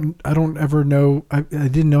 Like I don't ever know. I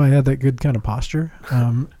didn't know I had that good kind of posture.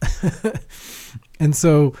 And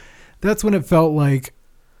so that's when it felt like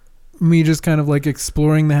me just kind of like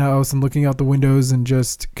exploring the house and looking out the windows and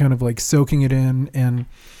just kind of like soaking it in. And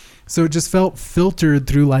so it just felt filtered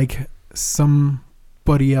through like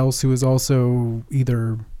somebody else who was also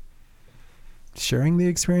either sharing the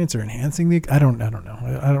experience or enhancing the, I don't know.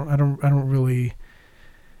 I don't really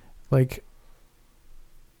like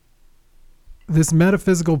this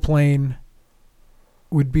metaphysical plane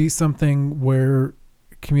would be something where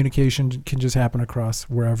communication can just happen across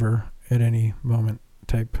wherever at any moment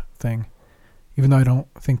type thing, even though I don't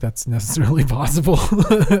think that's necessarily possible.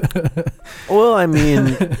 Well, I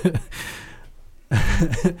mean,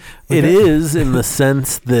 it is in the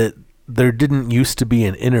sense that there didn't used to be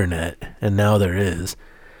an internet and now there is,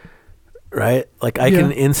 right? Like I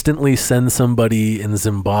can instantly send somebody in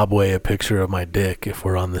Zimbabwe a picture of my dick if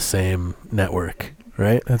we're on the same network,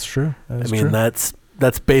 right? That's true. I mean, that's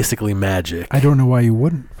basically magic. I don't know why you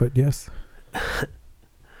wouldn't, but yes.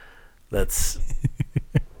 That's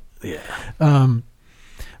yeah.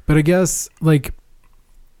 But I guess like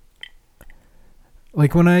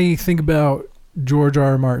when I think about George R.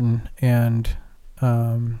 R. Martin and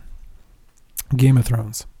Game of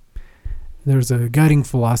Thrones, there's a guiding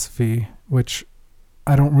philosophy which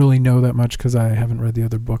I don't really know that much because I haven't read the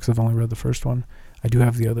other books. I've only read the first one. I do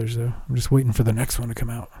have the others though. I'm just waiting for the next one to come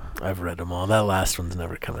out. I've read them all. That last one's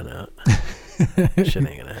never coming out. Shit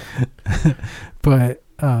ain't gonna happen. But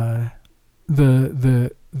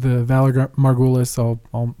the Valar Morghulis,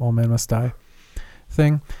 all men must die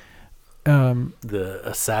thing. The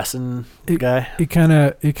assassin guy. It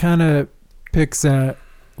kind of picks at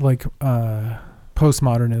like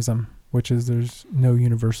postmodernism, which is there's no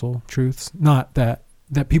universal truths. Not that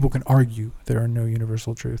people can argue there are no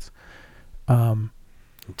universal truths. I'm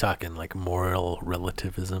talking like moral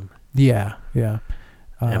relativism. Yeah.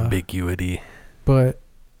 Ambiguity. But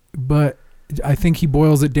I think he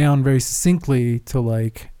boils it down very succinctly to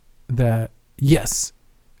like that. Yes,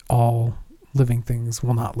 all living things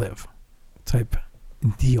will not live, type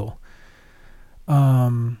deal.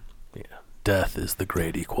 Death is the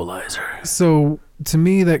great equalizer. So to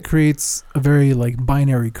me, that creates a very like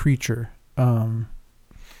binary creature,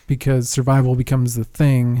 because survival becomes the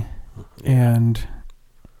thing, and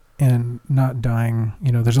not dying.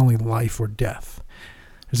 You know, there's only life or death.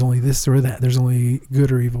 There's only this or that. There's only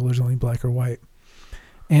good or evil. There's only black or white.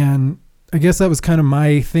 And I guess that was kind of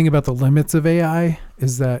my thing about the limits of AI,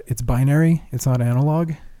 is that it's binary. It's not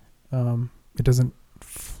analog. It doesn't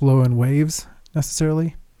flow in waves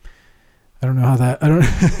necessarily. I don't know how that, I don't,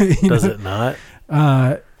 Does it not?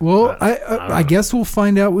 Well, I guess we'll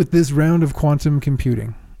find out with this round of quantum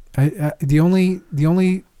computing. The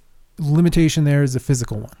only limitation there is a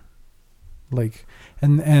physical one. Like,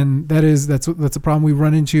 and that's a problem we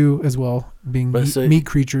run into as well, being meat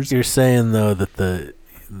creatures. You're saying though that the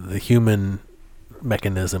human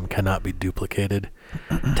mechanism cannot be duplicated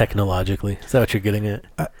technologically. Is that what you're getting at?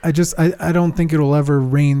 I don't think it'll ever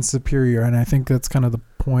reign superior, and I think that's kind of the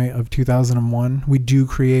point of 2001. We do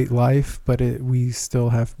create life, but it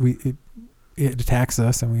attacks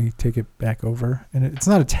us and we take it back over. And it's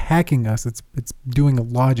not attacking us, it's doing a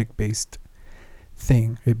logic based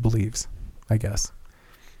thing it believes, I guess.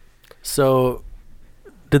 So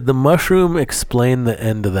did the mushroom explain the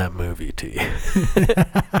end of that movie to you?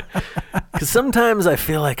 Because sometimes I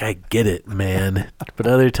feel like I get it, man, but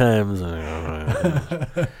other times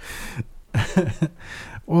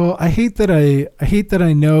well, I hate that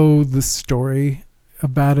I know the story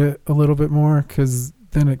about it a little bit more, because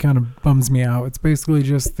then it kind of bums me out. It's basically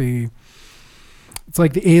just it's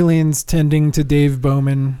like the aliens tending to Dave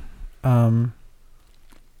Bowman until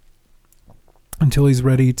he's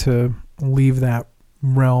ready to leave that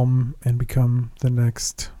realm and become the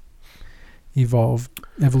next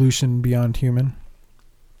evolution beyond human.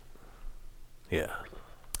 Yeah.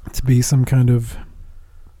 To be some kind of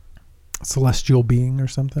celestial being or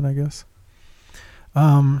something, I guess.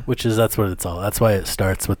 That's what it's all. That's why it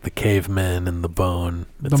starts with the cavemen and the bone.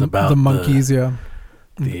 It's about the monkeys,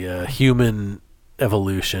 the human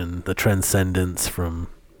evolution, the transcendence from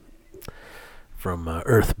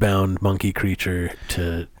earthbound monkey creature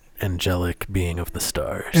to angelic being of the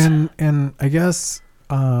stars. And I guess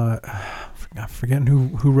I'm forgetting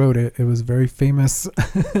who wrote it. It was very famous.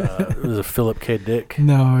 It was a Philip K. Dick.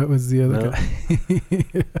 No, it was the other guy.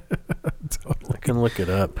 Totally. I can look it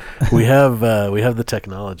up. We have the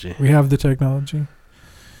technology. We have the technology.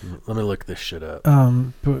 Let me look this shit up.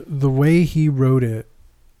 But the way he wrote it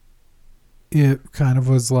kind of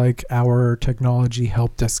was like our technology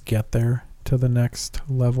helped us get there to the next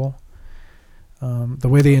level. The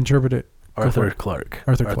way they interpret it. Arthur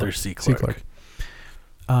C. Clarke.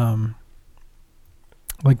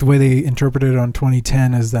 Like the way they interpret it on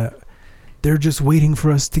 2010 is that they're just waiting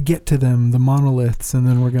for us to get to them, the monoliths, and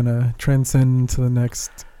then we're gonna transcend to the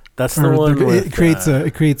next. That's the one. It creates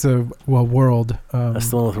a world. That's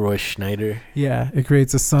the one with Roy Schneider. Yeah, it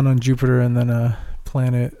creates a sun on Jupiter and then a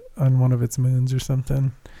planet on one of its moons or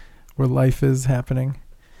something, where life is happening.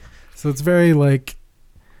 So it's very like.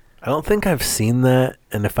 I don't think I've seen that,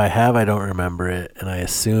 and if I have, I don't remember it, and I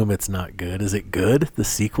assume it's not good. Is it good? The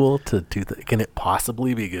sequel to can it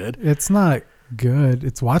possibly be good? It's not good.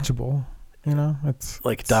 It's watchable. It's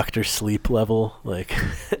like Dr. Sleep level, like.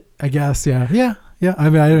 I guess, yeah. I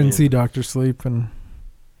mean, I didn't see Dr. Sleep, and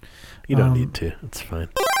you don't need to. It's fine.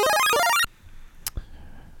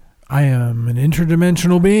 I am an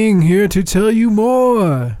interdimensional being here to tell you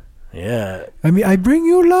more. Yeah. I mean, I bring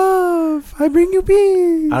you love. I bring you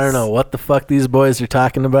peace. I don't know what the fuck these boys are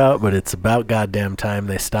talking about, but it's about goddamn time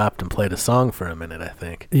they stopped and played a song for a minute, I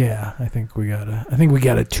think. Yeah, I think we got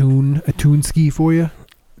a tune ski for you.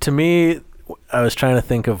 To me, I was trying to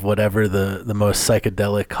think of whatever the most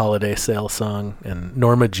psychedelic holiday sale song, and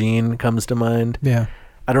Norma Jean comes to mind. Yeah.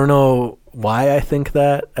 I don't know why I think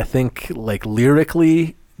that. I think like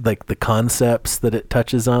lyrically, like the concepts that it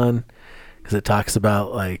touches on, because it talks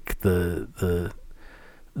about like the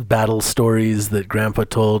battle stories that Grandpa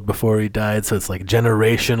told before he died. So it's like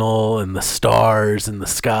generational and the stars and the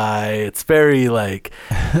sky. It's very like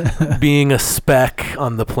being a speck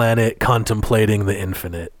on the planet contemplating the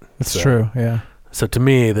infinite. It's true, yeah. So to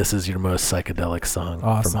me, this is your most psychedelic song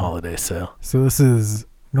Awesome. from Holiday Sale. So this is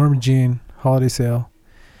Norma Jean, Holiday Sale.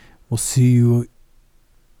 We'll see you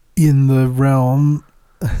in the realm.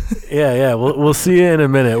 Yeah. We'll see you in a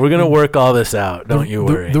minute. We're going to work all this out. Don't you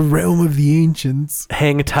worry. The realm of the ancients.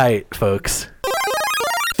 Hang tight, folks.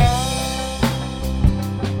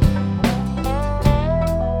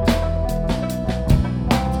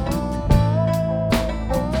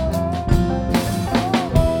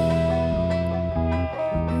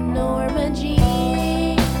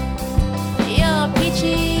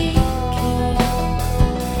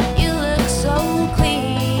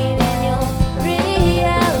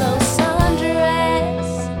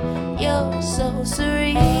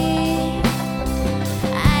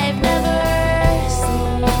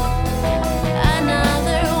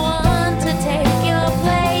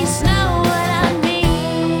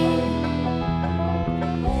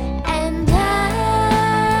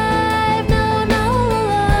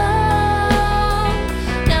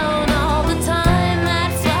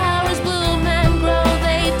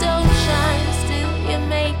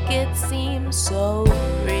 So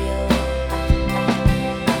real.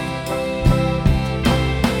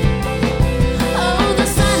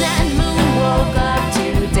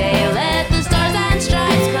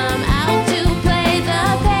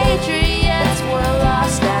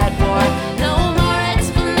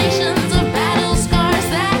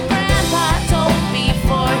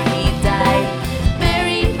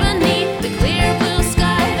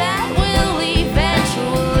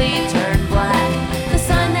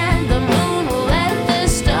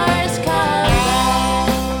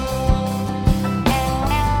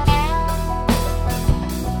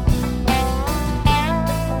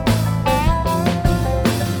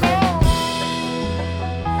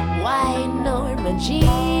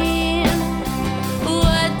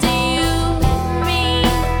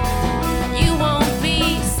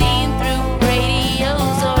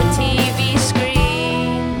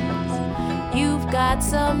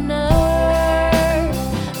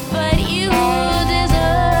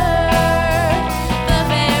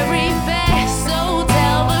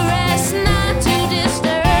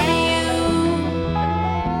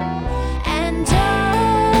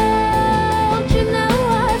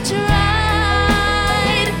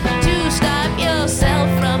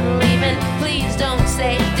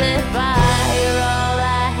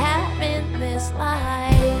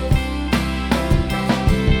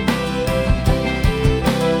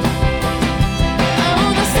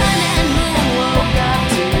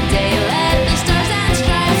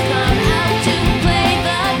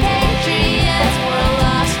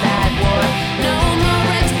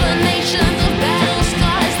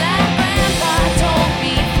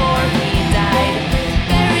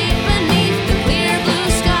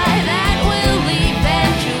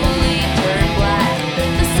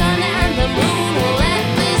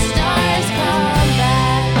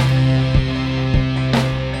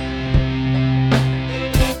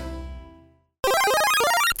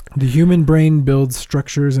 human brain builds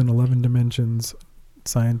structures in 11 dimensions.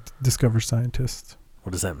 Discover scientists.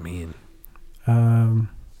 What does that mean?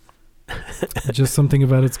 Just something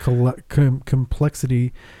about its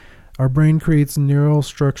complexity. Our brain creates neural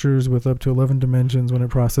structures with up to 11 dimensions when it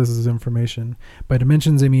processes information. By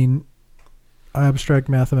dimensions, I mean abstract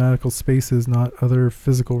mathematical spaces, not other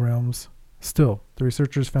physical realms. Still, the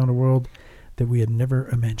researchers found a world that we had never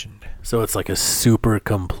imagined. So it's like a super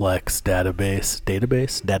complex database.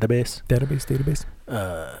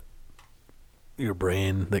 Your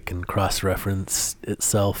brain that can cross-reference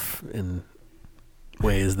itself in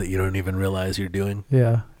ways that you don't even realize you're doing.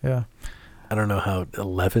 Yeah. I don't know how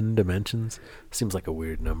 11 dimensions seems like a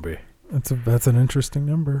weird number. That's an interesting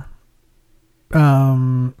number. Yeah,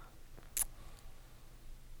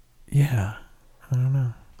 I don't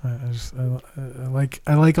know.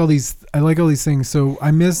 I like all these things. So I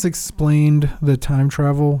misexplained the time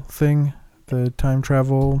travel thing, the time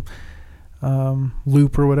travel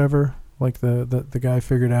loop or whatever. Like the guy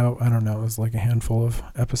figured out. I don't know. It was like a handful of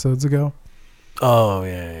episodes ago. Oh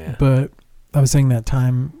yeah. But I was saying that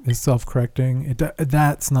time is self-correcting.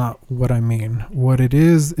 That's not what I mean. What it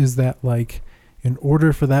is that like, in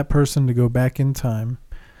order for that person to go back in time,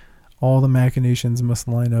 all the machinations must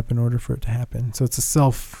line up in order for it to happen. So it's a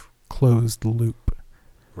self-closed loop.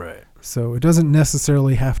 Right. So it doesn't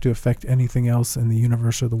necessarily have to affect anything else in the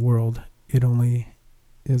universe or the world. It only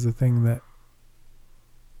is a thing that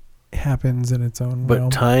happens in its own realm.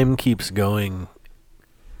 But time keeps going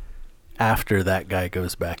after that guy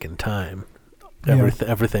goes back in time.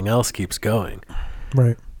 Everything else keeps going.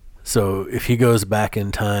 Right. So if he goes back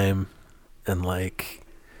in time and like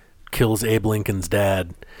kills Abe Lincoln's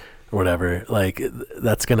dad or whatever, like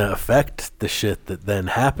that's going to affect the shit that then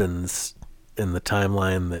happens in the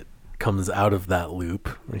timeline that comes out of that loop.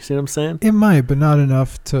 You see what I'm saying? It might, but not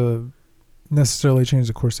enough to necessarily change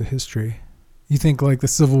the course of history. You think like the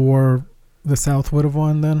Civil War, the South would have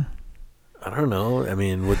won then? I don't know. I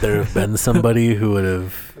mean, would there have been somebody who would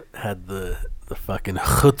have had the fucking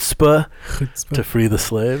chutzpah to free the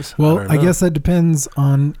slaves? Well, I guess that depends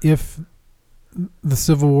on if the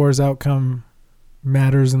Civil War's outcome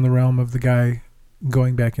matters in the realm of the guy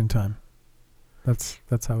going back in time. That's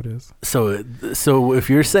how it is. So if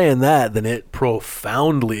you're saying that, then it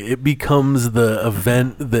becomes the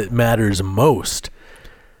event that matters most.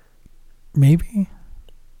 Maybe.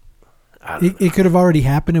 It could have already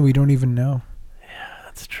happened and we don't even know. Yeah,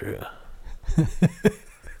 that's true.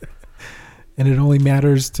 And it only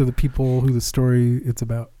matters to the people who the story it's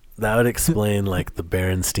about. That would explain like the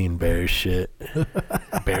Berenstain Bears shit.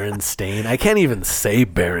 Berenstain. I can't even say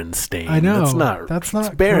Berenstain. I know. That's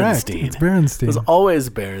not Berenstain. Correct. It's Berenstain. It was always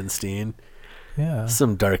Berenstain. Yeah.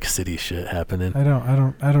 Some Dark City shit happening. I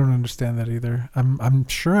don't understand that either. I'm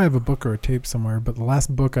sure I have a book or a tape somewhere, but the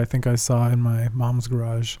last book I think I saw in my mom's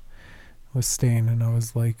garage was Stain, and I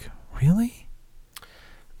was like, really?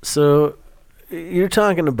 So you're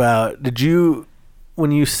talking about,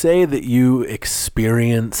 when you say that you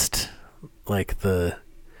experienced like the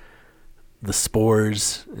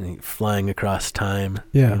spores flying across time,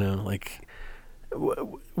 yeah, like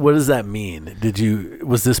what does that mean?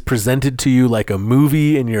 Was this presented to you like a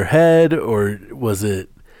movie in your head, or what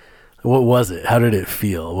was it? How did it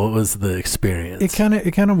feel? What was the experience? It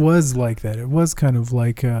kind of was like that. It was kind of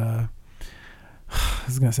like this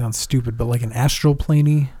is gonna sound stupid, but like an astral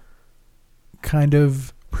planey kind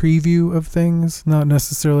of preview of things, not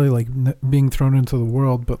necessarily like being thrown into the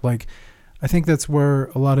world, but like I think that's where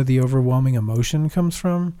a lot of the overwhelming emotion comes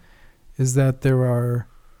from, is that there are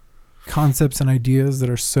concepts and ideas that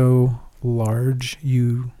are so large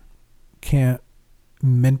you can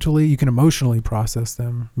emotionally process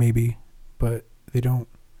them maybe, but they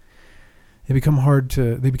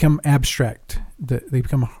become abstract, they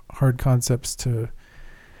become hard concepts to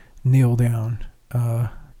nail down.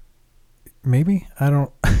 Maybe I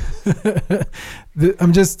don't.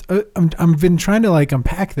 I've been trying to like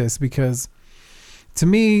unpack this, because to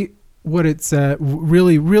me, what it said,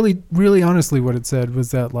 really, really, really honestly, what it said was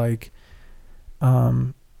that like,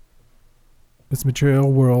 this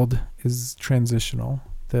material world is transitional.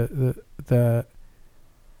 That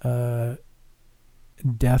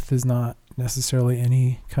death is not necessarily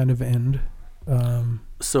any kind of end.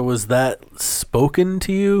 So was that spoken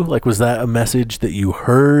to you? Like, was that a message that you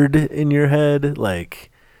heard in your head?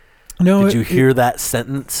 Like, no, did you hear that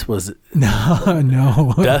sentence? Was it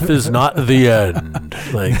no? Death is not the end.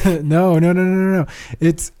 Like, no.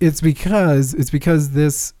 It's because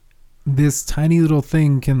this tiny little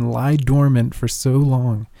thing can lie dormant for so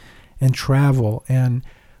long and travel, and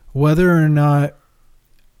whether or not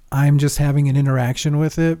I'm just having an interaction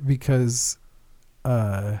with it because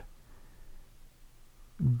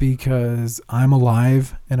because I'm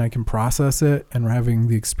alive and I can process it and we're having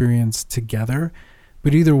the experience together.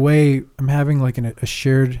 But either way, I'm having like a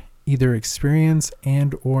shared either experience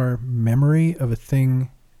and or memory of a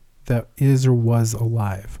thing that is or was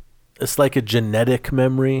alive. It's like a genetic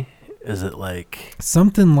memory. Is it like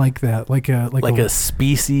something like that? Like a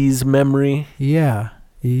species memory? Yeah.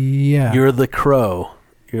 Yeah. You're the crow.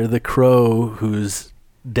 You're the crow whose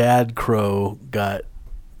dad crow got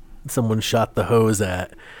someone shot the hose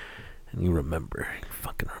at, and you remember. You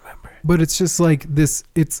fucking remember. But it's just like this.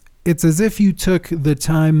 It's as if you took the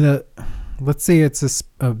time that, let's say it's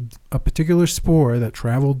a particular spore that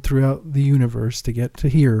traveled throughout the universe to get to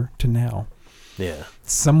here to now. Yeah.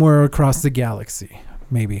 Somewhere across the galaxy,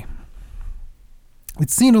 maybe.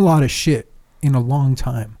 It's seen a lot of shit in a long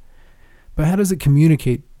time. But how does it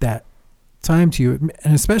communicate that time to you?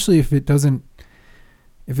 And especially if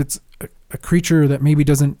it's a creature that maybe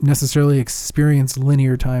doesn't necessarily experience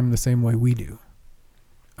linear time the same way we do.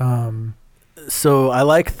 So I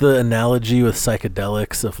like the analogy with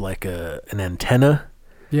psychedelics of like an antenna.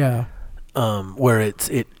 Yeah. Where it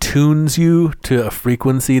tunes you to a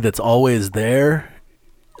frequency that's always there.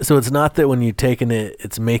 So it's not that when you're taking it,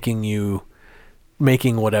 it's making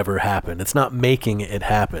whatever happen. It's not making it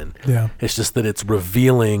happen. Yeah. It's just that it's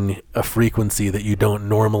revealing a frequency that you don't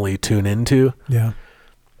normally tune into. Yeah.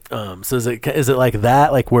 So is it like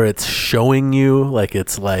that, like where it's showing you, like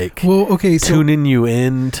it's like tuning you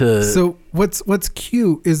into. So what's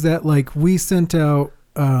cute is that like we sent out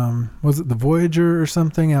was it the Voyager or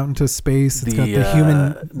something out into space? It's got the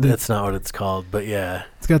human. That's not what it's called, but yeah.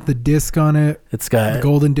 It's got the disc on it. It's got the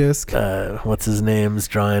golden disc. What's his name's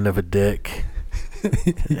drawing of a dick?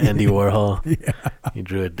 Andy Warhol. Yeah. He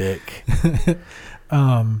drew a dick.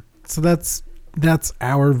 So that's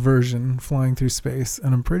our version flying through space,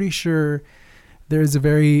 and I'm pretty sure there's a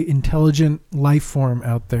very intelligent life form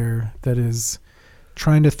out there that is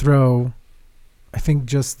trying to throw, I think,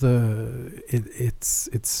 just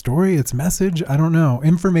its story, its message, I don't know,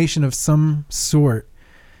 information of some sort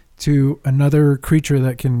to another creature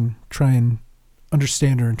that can try and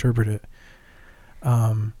understand or interpret it.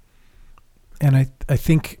 And I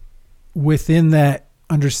think within that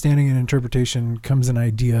understanding and interpretation comes an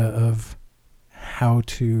idea of how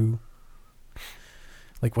to,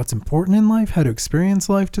 like, what's important in life, how to experience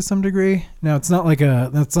life to some degree. Now, that's not like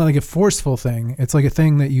a forceful thing. It's like a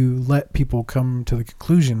thing that you let people come to the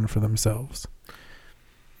conclusion for themselves.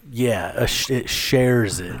 Yeah, it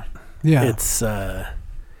shares it. Yeah. It's, I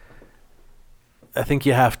think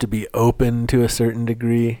you have to be open to a certain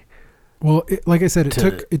degree. Well, like I said,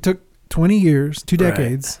 it took 20 years, 2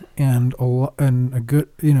 decades, right, and a good,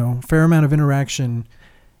 fair amount of interaction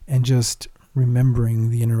and just remembering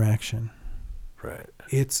the interaction. Right.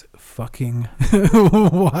 It's fucking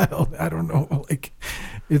wild. I don't know. Like,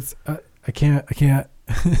 it's I can't I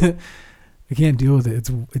can't deal with it.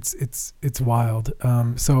 It's wild.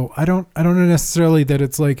 So I don't know necessarily that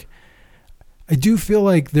it's like, I do feel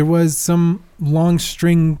like there was some long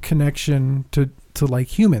string connection to like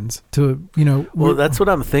humans, to, well, that's what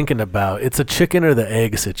I'm thinking about. It's a chicken or the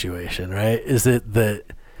egg situation, right? Is it that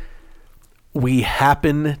we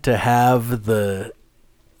happen to have the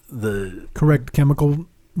correct chemical,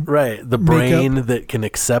 right, the brain makeup that can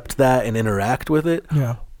accept that and interact with it?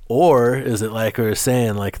 Yeah. Or is it like we were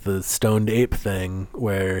saying, like the stoned ape thing,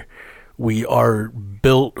 where we are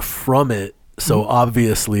built from it, so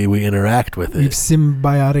obviously we interact with it. We've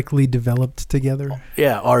symbiotically developed together.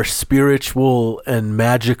 Yeah, our spiritual and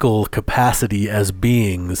magical capacity as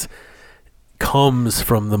beings comes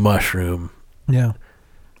from the mushroom. Yeah.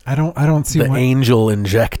 I don't see the angel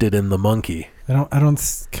injected in the monkey. I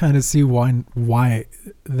don't kind of see why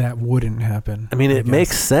that wouldn't happen. I mean, it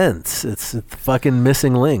makes sense. It's a fucking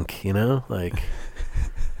missing link, like.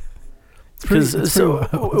 Because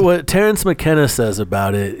what Terrence McKenna says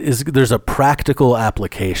about it is there's a practical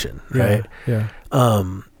application, right? Yeah.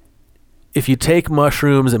 If you take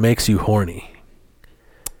mushrooms, it makes you horny.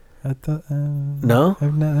 No?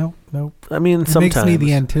 Nope. I mean, sometimes. It makes me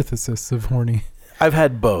the antithesis of horny. I've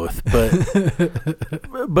had both,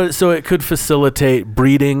 but so it could facilitate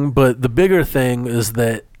breeding. But the bigger thing is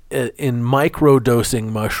that in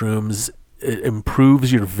micro-dosing mushrooms, it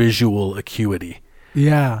improves your visual acuity.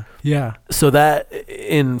 Yeah. So that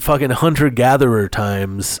in fucking hunter-gatherer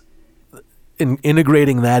times,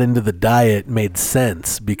 integrating that into the diet made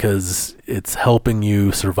sense because it's helping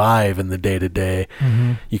you survive in the day-to-day.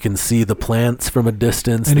 Mm-hmm. You can see the plants from a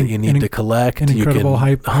distance that you need to collect. An incredible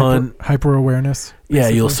hyper-awareness. Yeah,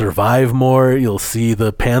 you'll survive more. You'll see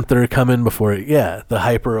the panther coming before it. Yeah, the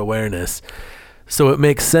hyper-awareness. So it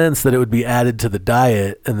makes sense that it would be added to the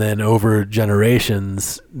diet, and then over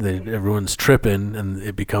generations, everyone's tripping, and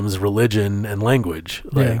it becomes religion and language.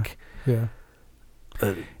 Like, yeah.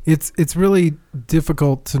 It's really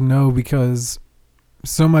difficult to know because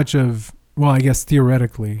so much of, well, I guess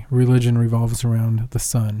theoretically, religion revolves around the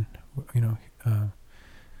sun.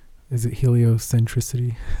 Is it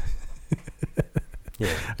heliocentricity?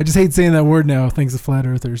 Yeah. I just hate saying that word now, thanks to flat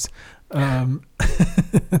earthers. They're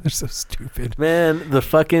so stupid. Man, the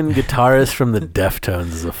fucking guitarist from the Deftones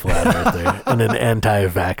is a flat earther and an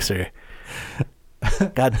anti-vaxxer.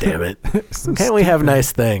 God damn it. So Can't we have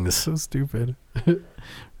nice things? So stupid.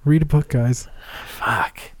 Read a book, guys.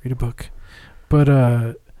 Fuck. Read a book.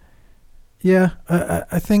 But yeah,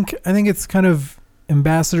 I think it's kind of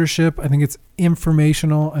ambassadorship. I think it's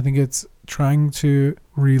informational. I think it's trying to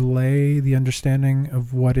relay the understanding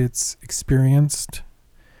of what it's experienced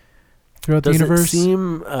throughout the universe.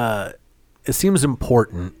 It seems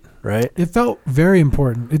important, right? It felt very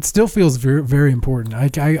important. It still feels very, very important.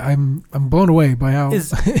 I'm blown away by how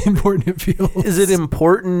important it feels. Is it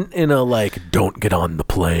important in a like don't get on the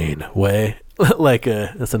plane way?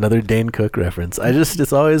 That's another Dane Cook reference.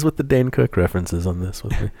 It's always with the Dane Cook references on this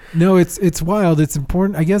with me. No, it's wild. It's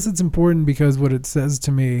important. I guess it's important because what it says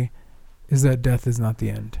to me is that death is not the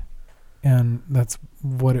end. And that's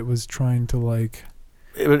what it was trying to like.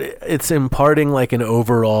 It's imparting like an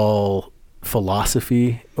overall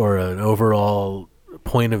philosophy or an overall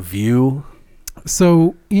point of view.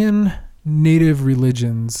 So in native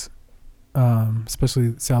religions,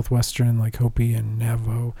 especially Southwestern, like Hopi and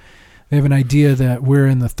Navajo, they have an idea that we're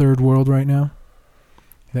in the third world right now,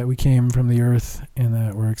 that we came from the earth and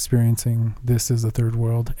that we're experiencing this as the third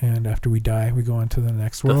world. And after we die, we go on to the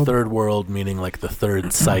next world. The third world meaning like the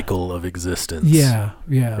third cycle of existence. Yeah.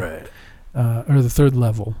 Right. Or the third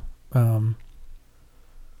level. And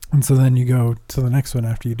so then you go to the next one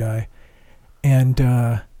after you die. And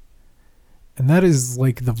that is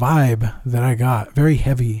like the vibe that I got, very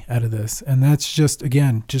heavy out of this. And that's just,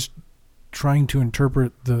 again, just trying to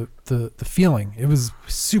interpret the feeling. It was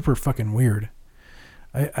super fucking weird.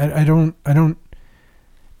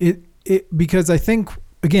 Because I think,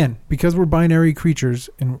 again, because we're binary creatures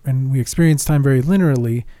and we experience time very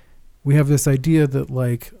linearly, we have this idea that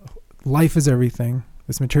like life is everything,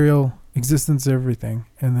 this material existence is everything,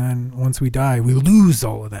 and then once we die, we lose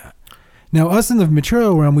all of that. Now, us in the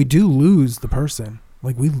material realm, we do lose the person.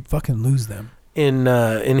 Like, we fucking lose them. In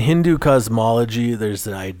Hindu cosmology, there's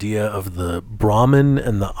an idea of the Brahman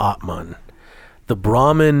and the Atman. The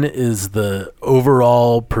Brahman is the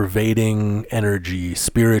overall pervading energy,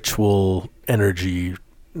 spiritual energy,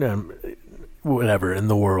 whatever, in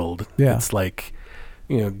the world. Yeah. It's like,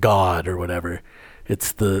 God or whatever.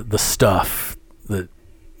 It's the stuff, the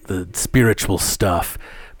spiritual stuff.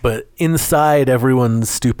 But inside everyone's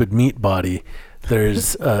stupid meat body,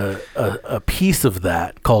 there's a piece of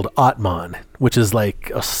that called Atman, which is like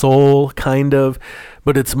a soul kind of,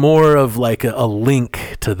 but it's more of like a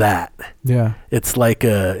link to that. Yeah. It's like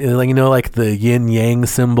like the yin yang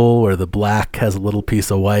symbol where the black has a little piece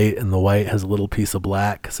of white and the white has a little piece of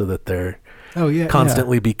black, so that they're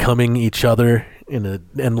constantly becoming each other in an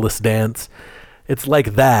endless dance. It's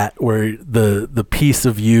like that, where the piece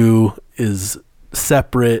of you is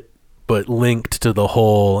separate but linked to the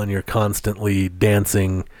whole, and you're constantly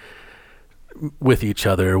dancing with each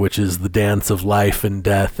other, which is the dance of life and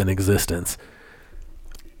death and existence.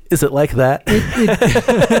 Is it like that?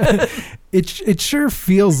 It sure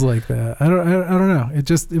feels like that. I don't know. It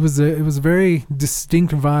was a very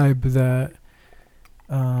distinct vibe that,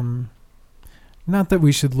 not that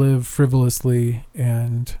we should live frivolously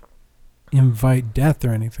and invite death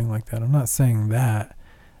or anything like that. I'm not saying that,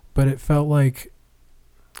 but it felt like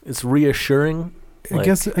it's reassuring. I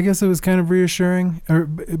guess it was kind of reassuring,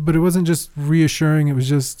 but it wasn't just reassuring. It was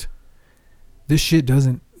just, this shit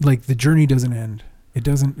doesn't, like, the journey doesn't end. It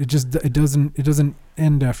doesn't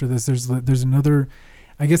end after this. There's another,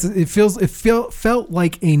 I guess it felt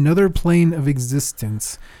like another plane of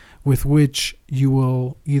existence with which you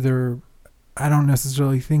will either, I don't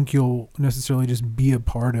necessarily think you'll necessarily just be a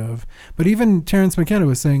part of, but even Terrence McKenna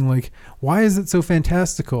was saying, like, why is it so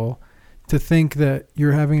fantastical to think that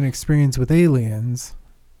you're having an experience with aliens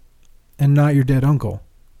and not your dead uncle?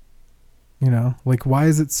 Like, why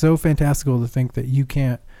is it so fantastical to think that you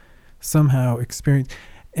can't somehow experience?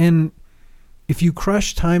 And if you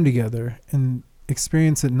crush time together and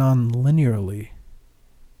experience it non-linearly,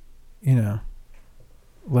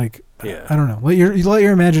 like, yeah. I don't know. Let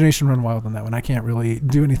your imagination run wild on that one. I can't really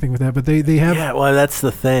do anything with that, but they have. Yeah, well, that's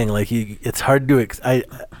the thing. Like, it's hard to.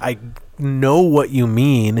 I know what you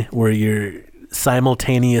mean, where you're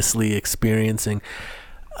simultaneously experiencing.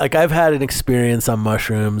 Like, I've had an experience on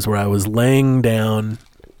mushrooms where I was laying down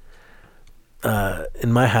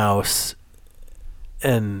in my house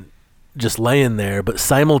and just laying there, but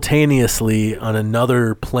simultaneously on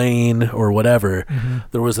another plane or whatever,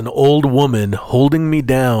 there was an old woman holding me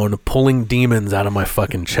down, pulling demons out of my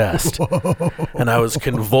fucking chest. And I was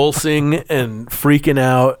convulsing and freaking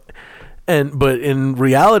out. But in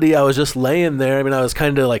reality, I was just laying there. I mean, I was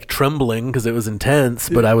kind of like trembling because it was intense,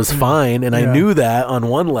 but I was fine. And I knew that on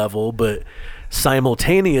one level, but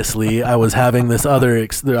simultaneously I was having this other,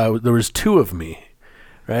 there was two of me.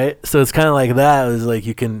 Right. So it's kind of like that. It was like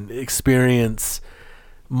you can experience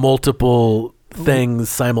multiple things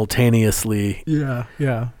simultaneously. Yeah.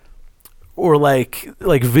 Yeah. Or like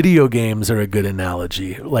video games are a good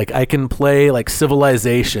analogy. Like, I can play like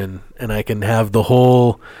Civilization and I can have the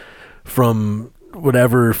whole from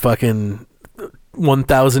whatever fucking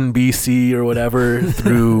 1000 BC or whatever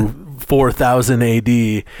through 4000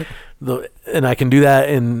 AD. And I can do that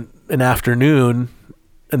in an afternoon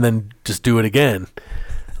and then just do it again.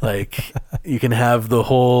 Like, you can have the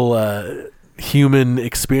whole human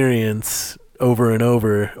experience over and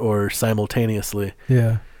over or simultaneously.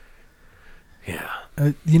 Yeah. Yeah.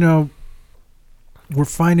 We're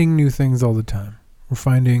finding new things all the time. We're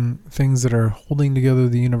finding things that are holding together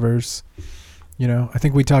the universe. I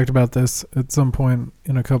think we talked about this at some point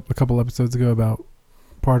in a couple episodes ago about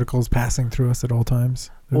particles passing through us at all times.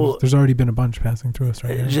 There's already been a bunch passing through us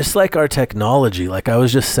right now. Just like our technology, like I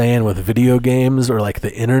was just saying with video games or like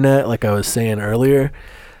the internet, like I was saying earlier,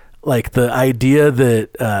 like the idea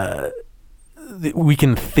that we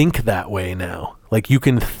can think that way now. Like, you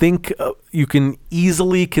can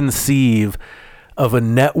easily conceive of a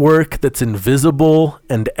network that's invisible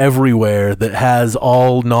and everywhere that has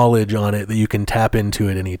all knowledge on it that you can tap into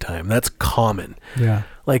at any time. That's common. Yeah.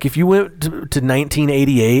 Like, if you went to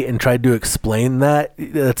 1988 and tried to explain that,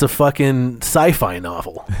 that's a fucking sci-fi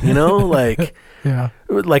novel, like, yeah,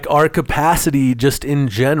 like our capacity just in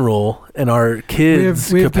general and our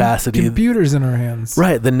kids' we have capacity. Computers in our hands.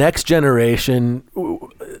 Right. The next generation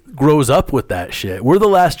grows up with that shit. We're the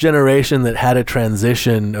last generation that had a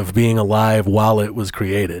transition of being alive while it was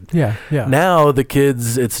created. Yeah. Yeah. Now the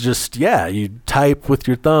kids, it's just, you type with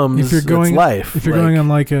your thumbs. If you're going, it's life. If you're going on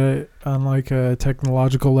like a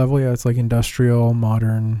technological level, it's like industrial,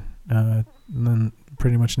 modern, and then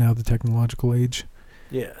pretty much now the technological age.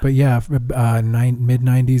 Yeah. But mid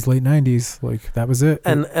 90s, late 90s, like that was it.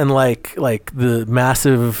 And like the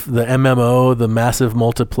MMO, the massive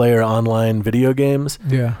multiplayer online video games.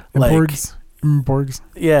 Yeah. Borgs.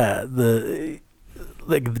 Yeah,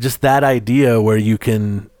 just that idea where you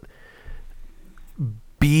can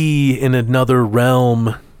be in another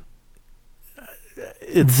realm.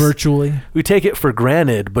 It's virtually. We take it for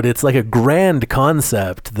granted, but it's like a grand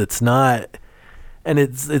concept that's not. And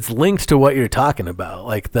it's linked to what you're talking about,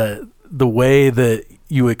 like the way that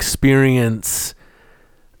you experience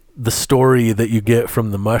the story that you get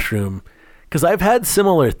from the mushroom. Because I've had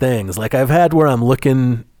similar things. Like, I've had where I'm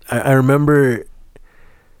looking. I remember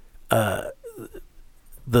the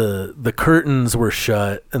curtains were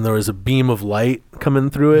shut and there was a beam of light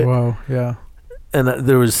coming through it. Wow. Yeah. And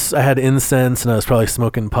I had incense and I was probably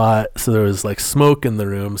smoking pot, so there was like smoke in the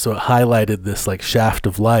room, so it highlighted this like shaft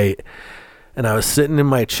of light. And I was sitting in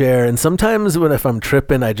my chair, and sometimes if I'm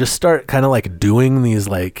tripping, I just start kind of like doing these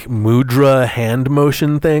like mudra hand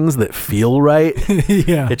motion things that feel right.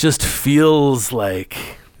 Yeah. It just feels like,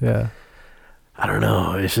 yeah, I don't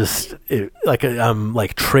know. It's just like I'm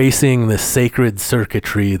like tracing the sacred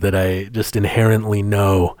circuitry that I just inherently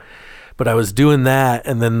know. But I was doing that,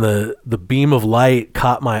 and then the beam of light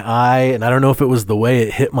caught my eye, and I don't know if it was the way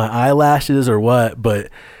it hit my eyelashes or what, but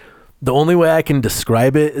the only way I can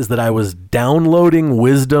describe it is that I was downloading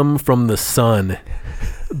wisdom from the sun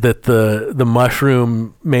that the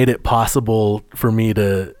mushroom made it possible for me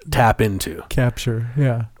to tap into. Capture,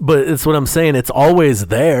 yeah. But it's what I'm saying. It's always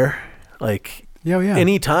there. Like, yeah.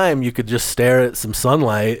 anytime you could just stare at some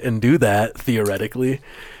sunlight and do that, theoretically.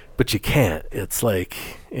 But you can't. It's like,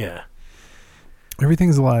 yeah.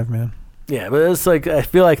 Everything's alive, man. Yeah, but it's like, I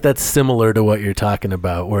feel like that's similar to what you're talking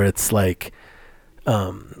about, where it's like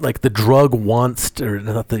the drug wants to, or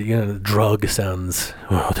not the drug sounds,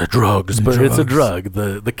 the drugs, but it's a drug.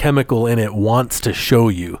 The chemical in it wants to show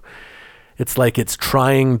you. It's like it's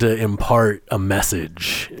trying to impart a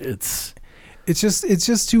message. It's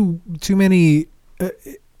just too many.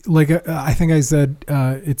 I think I said,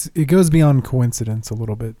 it goes beyond coincidence a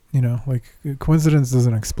little bit. Like coincidence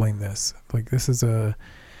doesn't explain this. Like this is it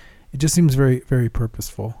just seems very, very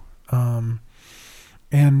purposeful.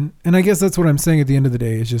 And I guess that's what I'm saying at the end of the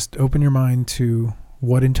day is just open your mind to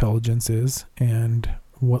what intelligence is and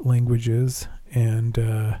what language is, and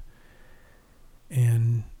I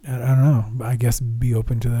don't know, I guess be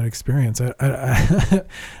open to that experience. I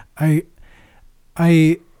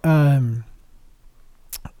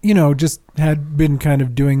just had been kind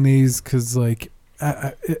of doing these because like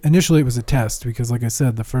initially it was a test because like I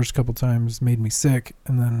said, the first couple times made me sick,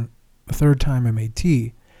 and then the third time I made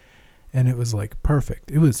tea and it was like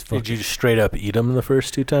perfect. It was fucking... Did you straight up eat them the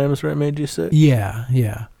first 2 times where it made you sick? Yeah.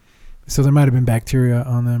 So there might have been bacteria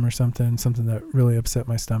on them or something that really upset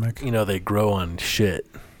my stomach. They grow on shit.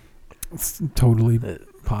 It's totally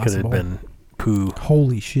possible. Could have been poo.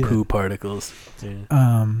 Holy shit. Poo particles.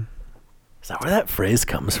 Yeah. Is that where that phrase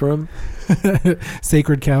comes from?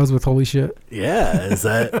 Sacred cows with holy shit? Yeah, is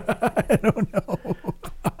that... I don't know.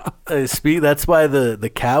 That's why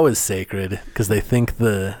the cow is sacred, because they think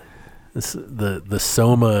the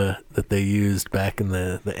soma that they used back in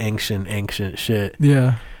the ancient shit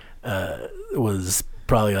was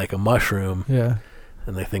probably like a mushroom. Yeah.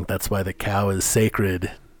 And they think that's why the cow is sacred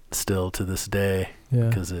still to this day. Yeah.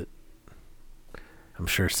 Because I'm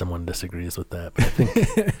sure someone disagrees with that, but I think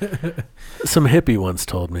some hippie once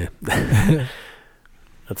told me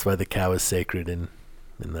that's why the cow is sacred in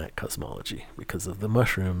that cosmology, because of the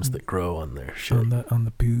mushrooms that grow on their shit. On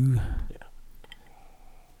the poo. Yeah.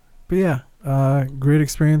 But yeah, great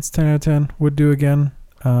experience, 10 out of 10. Would do again.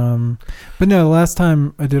 But no, the last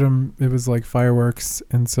time I did them, it was like fireworks.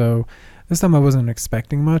 And so this time I wasn't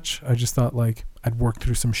expecting much. I just thought like I'd work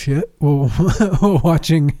through some shit while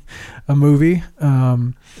watching a movie.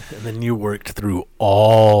 And then you worked through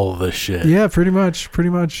all the shit. Yeah, pretty much.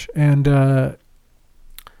 And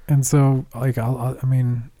so like,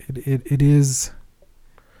 it is...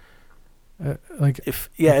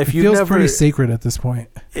 it feels pretty sacred at this point.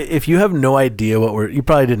 If you have no idea you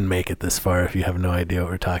probably didn't make it this far if you have no idea what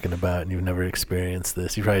we're talking about and you've never experienced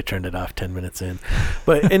this. You probably turned it off 10 minutes in.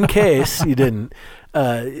 But in case you didn't,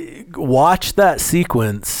 watch that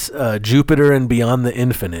sequence, Jupiter and Beyond the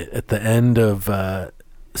Infinite, at the end of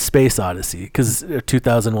Space Odyssey, because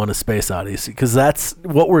 2001: A Space Odyssey, because that's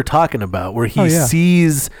what we're talking about, where he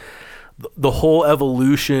sees the whole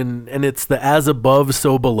evolution, and it's the as above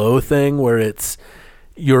so below thing, where it's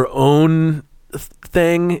your own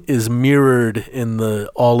thing is mirrored in the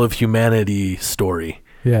all of humanity story.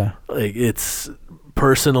 Yeah, like it's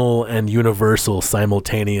personal and universal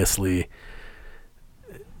simultaneously.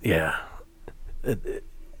 Yeah,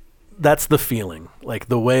 that's the feeling, like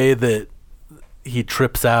the way that he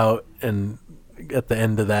trips out and at the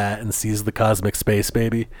end of that and sees the cosmic space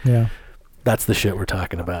baby. Yeah. That's the shit we're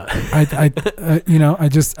talking about. I think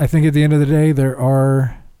at the end of the day,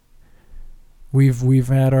 we've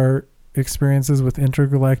had our experiences with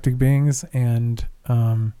intergalactic beings, and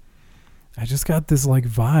I just got this like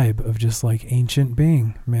vibe of just like ancient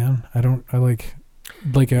being, man. I like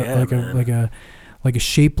a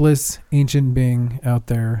shapeless ancient being out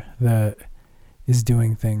there that is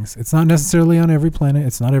doing things. It's not necessarily on every planet.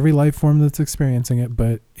 It's not every life form that's experiencing it,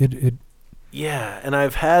 but it. Yeah, and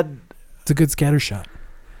it's a good scattershot.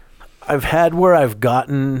 I've had where I've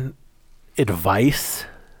gotten advice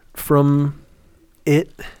from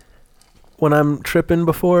it when I'm tripping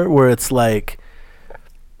before, where it's like,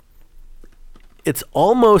 it's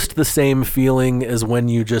almost the same feeling as when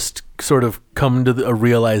you just sort of come to a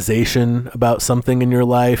realization about something in your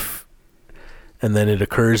life, and then it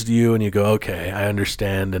occurs to you and you go, okay, I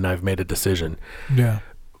understand, and I've made a decision. Yeah.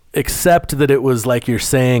 Except that it was, like you're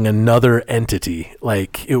saying, another entity.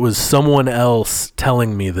 Like it was someone else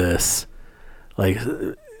telling me this, like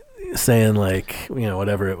saying like,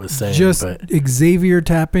 whatever it was saying. Just Xavier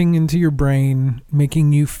tapping into your brain,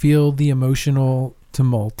 making you feel the emotional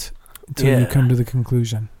tumult until you come to the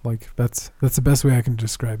conclusion. Like that's the best way I can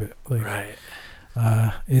describe it. Like, right.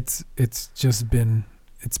 It's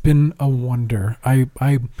been a wonder.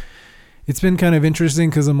 It's been kind of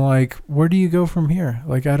interesting because I'm like, where do you go from here?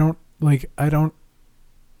 Like, it's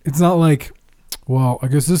not like, well, I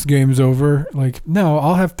guess this game's over. Like, no,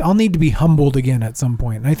 I'll need to be humbled again at some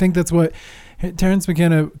point. And I think that's what Terrence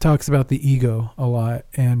McKenna talks about, the ego a lot,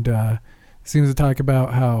 and seems to talk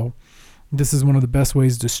about how this is one of the best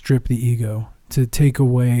ways to strip the ego, to take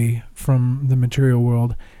away from the material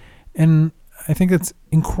world. And I think that's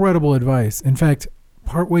incredible advice. In fact,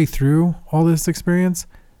 partway through all this experience,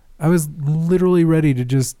 I was literally ready to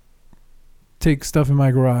just take stuff in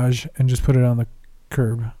my garage and just put it on the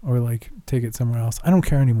curb or like take it somewhere else. I don't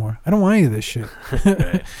care anymore. I don't want any of this shit.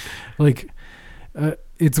 Like,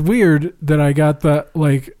 it's weird that I got that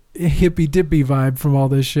like hippy dippy vibe from all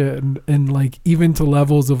this shit, and like even to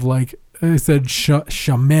levels of like I said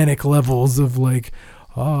shamanic levels of like,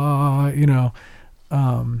 you know.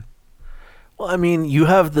 Well, I mean, you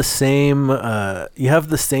have the same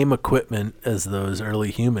equipment as those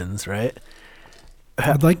early humans, right?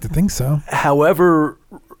 I'd like to think so. However,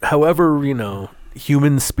 you know,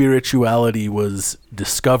 human spirituality was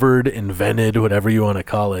discovered, invented, whatever you want to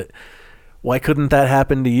call it. Why couldn't that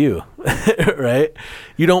happen to you? Right?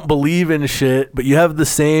 You don't believe in shit, but you have the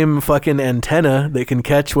same fucking antenna that can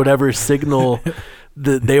catch whatever signal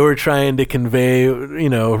that they were trying to convey, you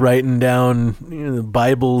know, writing down, you know,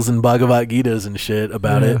 Bibles and Bhagavad Gitas and shit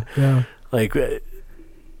about it. Yeah. Like,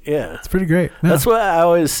 yeah. It's pretty great. No. That's what I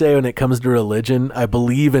always say when it comes to religion. I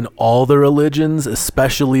believe in all the religions,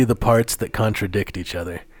 especially the parts that contradict each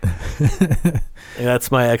other. And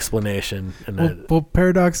that's my explanation. And well,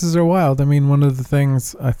 paradoxes are wild. I mean, one of the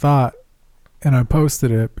things I thought, and I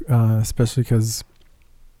posted it, especially because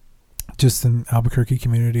just in Albuquerque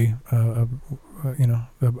community, you know,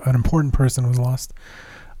 an important person was lost.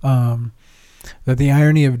 That the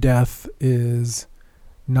irony of death is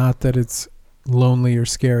not that it's lonely or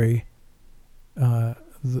scary.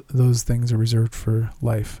 Those things are reserved for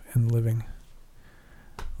life and living.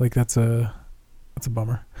 Like that's a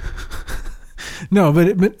bummer. No, but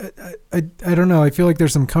I don't know. I feel like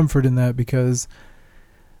there's some comfort in that because,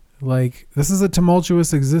 like, this is a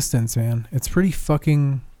tumultuous existence, man. It's pretty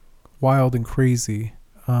fucking wild and crazy.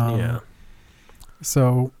 yeah.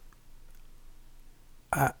 So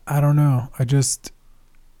I don't know. I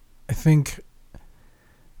think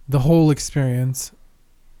the whole experience,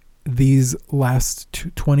 these last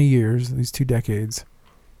 20 years, these 2 decades,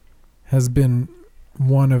 has been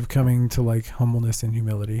one of coming to like humbleness and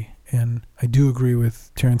humility. And I do agree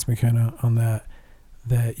with Terrence McKenna on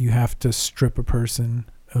that you have to strip a person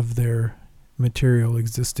of their material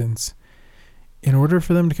existence in order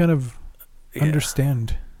for them to kind of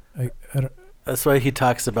understand. That's why he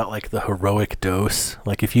talks about like the heroic dose.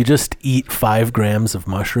 Like if you just eat 5 grams of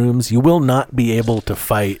mushrooms, you will not be able to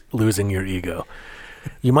fight losing your ego.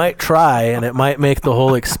 You might try and it might make the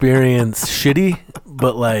whole experience shitty,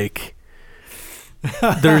 but like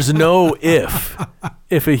there's no if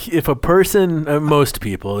a person, most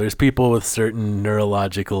people, there's people with certain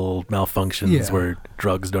neurological malfunctions where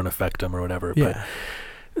drugs don't affect them or whatever, but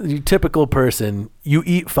the typical person, you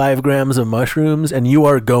eat 5 grams of mushrooms and you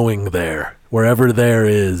are going there. Wherever there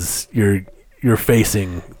is, you're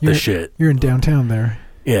facing the shit. You're in downtown there.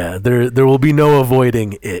 Yeah, there will be no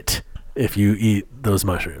avoiding it if you eat those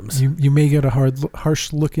mushrooms. You may get a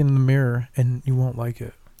harsh look in the mirror and you won't like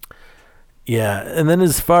it. Yeah, and then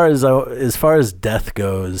as far as death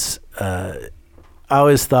goes, I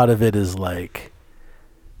always thought of it as like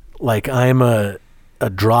I'm a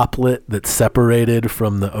droplet that's separated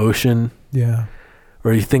from the ocean. Yeah.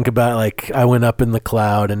 Or you think about like I went up in the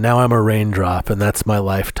cloud and now I'm a raindrop and that's my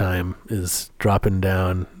lifetime is dropping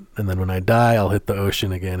down, and then when I die I'll hit the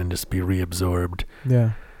ocean again and just be reabsorbed.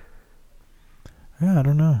 Yeah. Yeah, I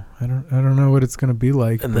don't know. I don't know what it's going to be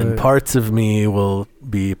like. And then parts of me will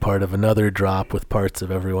be part of another drop with parts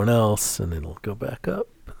of everyone else, and it'll go back up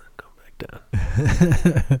and then go back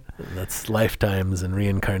down. And that's lifetimes and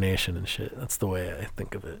reincarnation and shit. That's the way I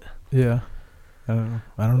think of it. Yeah.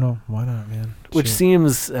 I don't know. Why not, man? Which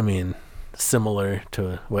seems, I mean, similar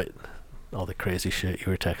to what all the crazy shit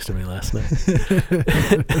you were texting me last night.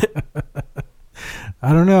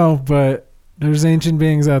 I don't know, but there's ancient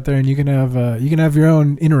beings out there, and you can have your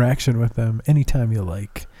own interaction with them anytime you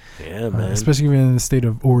like. Yeah, man. Especially if you're in the state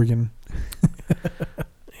of Oregon.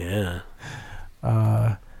 Yeah.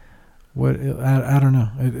 I don't know.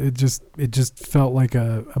 It just felt like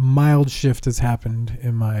a mild shift has happened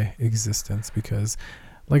in my existence because,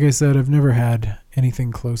 like I said, I've never had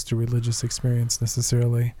anything close to religious experience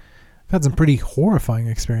necessarily. I've had some pretty horrifying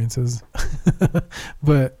experiences,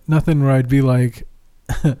 but nothing where I'd be like,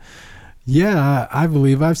 yeah, I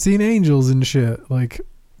believe I've seen angels and shit. Like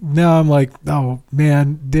now I'm like, oh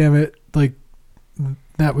man, damn it. Like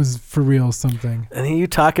that was for real something. And you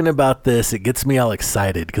talking about this, it gets me all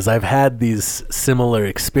excited because I've had these similar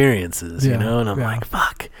experiences, you know, and I'm like,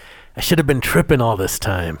 fuck, I should have been tripping all this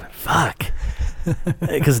time. Fuck.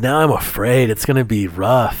 Because now I'm afraid it's going to be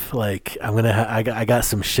rough. Like I'm going to, I got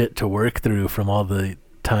some shit to work through from all the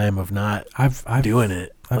time of not doing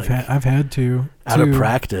it. I've had to out of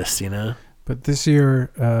practice, you know. But this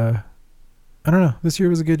year, I don't know. This year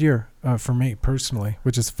was a good year for me personally,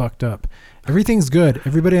 which is fucked up. Everything's good.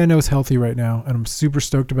 Everybody I know is healthy right now, and I'm super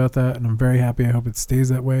stoked about that, and I'm very happy. I hope it stays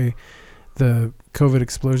that way. The COVID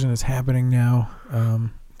explosion is happening now.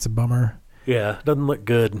 It's a bummer. Yeah, doesn't look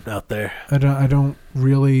good out there. I don't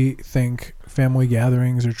really think family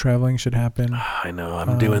gatherings or traveling should happen. I know.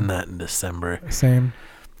 I'm doing that in December. Same.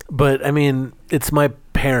 But, I mean, it's my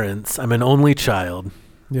parents. I'm an only child.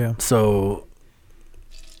 Yeah. So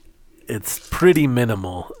it's pretty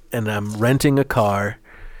minimal. And I'm renting a car.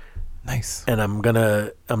 Nice. And I'm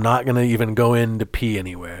not going to even go in to pee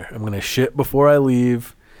anywhere. I'm going to shit before I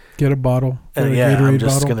leave. Get a bottle. And Get a Gatorade I'm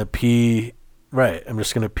just bottle. going to pee. Right. I'm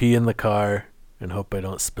just going to pee in the car and hope I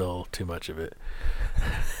don't spill too much of it.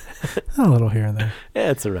 A little here and there.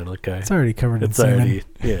 Yeah, it's a rental car. It's already covered in semen.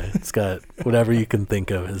 It's got whatever you can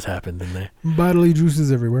think of has happened in there. Bodily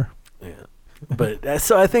juices everywhere. Yeah. But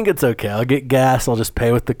so I think it's okay. I'll get gas. I'll just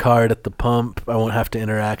pay with the card at the pump. I won't have to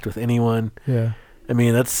interact with anyone. Yeah. I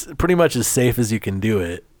mean, that's pretty much as safe as you can do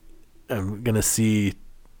it. I'm going to see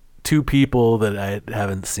 2 people that I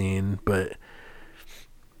haven't seen, but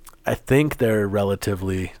I think they're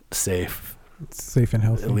relatively safe. It's safe and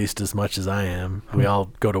healthy. At least as much as I am. We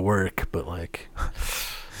all go to work, but like...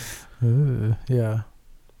 yeah.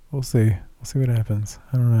 We'll see. We'll see what happens.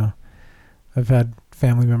 I don't know. I've had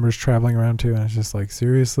family members traveling around too, and it's just like,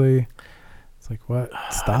 seriously? It's like, what?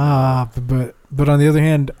 Stop. But on the other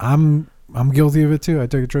hand, I'm guilty of it too. I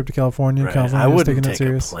took a trip to California. Right. California I was wouldn't taking take it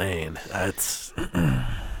serious. a plane. That's...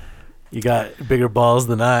 You got bigger balls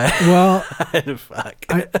than I. Well, fuck.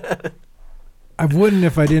 I wouldn't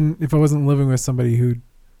if I wasn't living with somebody who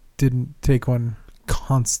didn't take one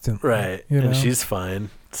constantly. Right. You know? And she's fine.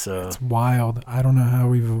 So it's wild. I don't know how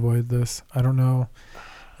we've avoided this. I don't know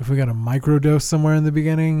if we got a microdose somewhere in the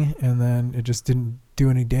beginning and then it just didn't do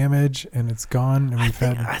any damage and it's gone.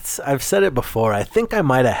 And I've said it before. I think I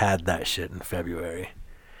might have had that shit in February.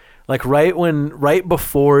 Like right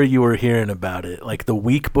before you were hearing about it, like the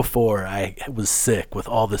week before, I was sick with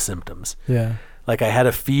all the symptoms. Yeah. Like I had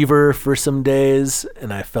a fever for some days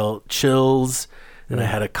and I felt chills and I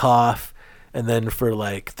had a cough. And then for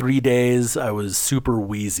like 3 days, I was super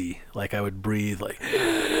wheezy. Like I would breathe like,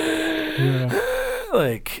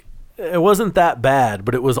 like it wasn't that bad,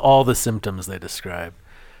 but it was all the symptoms they described.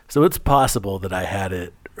 So it's possible that I had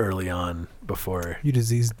it early on before. You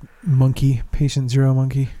diseased monkey, patient zero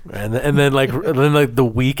monkey. And then like the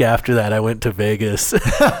week after that, I went to Vegas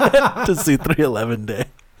to see 311 Day.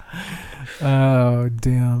 Oh,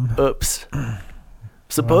 damn. Oops.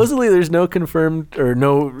 Supposedly there's no confirmed or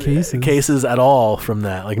no cases at all from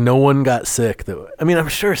that. Like no one got sick. I mean, I'm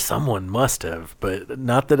sure someone must have, but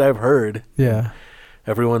not that I've heard. Yeah.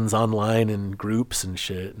 Everyone's online in groups and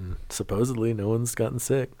shit, and supposedly no one's gotten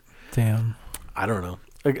sick. Damn. I don't know.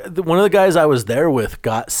 Like, one of the guys I was there with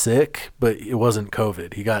got sick, but it wasn't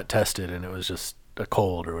COVID. He got tested, and it was just a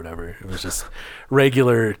cold or whatever. It was just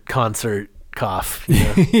regular concert cough. You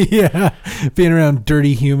know? Yeah. Being around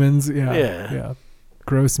dirty humans. Yeah. Yeah.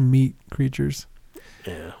 Gross meat creatures.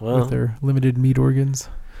 Yeah. Well, with their limited meat organs.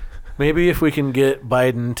 Maybe if we can get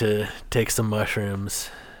Biden to take some mushrooms,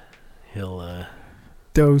 he'll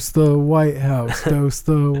dose the White House. Dose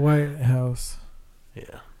the White House.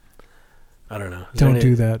 Yeah. I don't know. Don't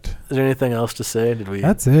do that. Is there anything else to say? Did we?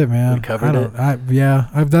 That's it, man. We covered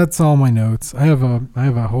it. That's all my notes. I have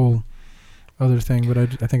a whole other thing, but I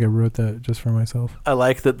think I wrote that just for myself. I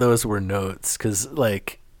like that those were notes because,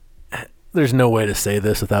 like, there's no way to say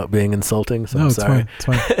this without being insulting. So no, I'm sorry. It's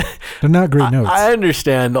fine. They're not great notes. I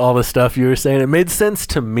understand all the stuff you were saying. It made sense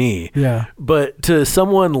to me. Yeah. But to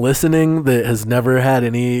someone listening that has never had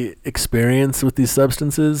any experience with these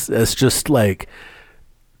substances, it's just like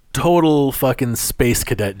total fucking space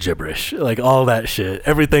cadet gibberish, like all that shit.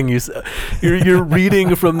 Everything you're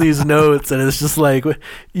reading from these notes, and it's just like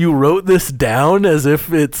you wrote this down as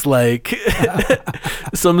if it's like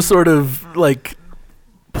some sort of like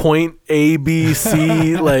point A, B,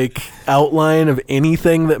 C like outline of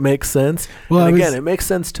anything that makes sense. Well, and again, it makes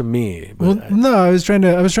sense to me. But I was trying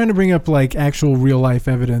to bring up like actual real life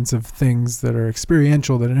evidence of things that are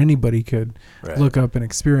experiential that anybody could look up and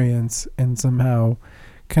experience, and somehow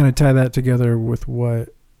kind of tie that together with what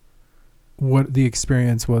the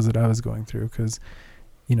experience was that I was going through. Because,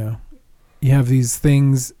 you know, you have these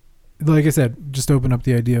things, like I said, just open up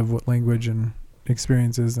the idea of what language and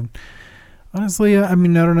experience is. And honestly, I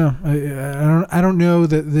mean, I don't know. I don't know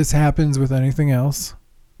that this happens with anything else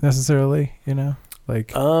necessarily, you know,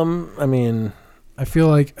 like, I mean, I feel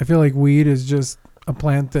like weed is just a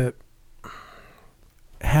plant that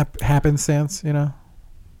happenstance, you know?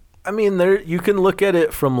 I mean, you can look at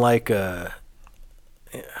it from like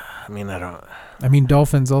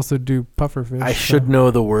dolphins also do pufferfish. I should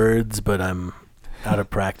know the words, but I'm out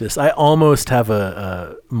of practice. I almost have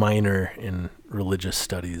a minor in religious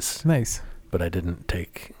studies. Nice. But I didn't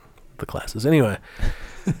take the classes. Anyway,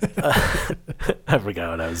 I forgot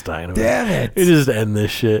what I was talking about. Damn it. We just end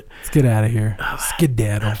this shit. Let's get out of here.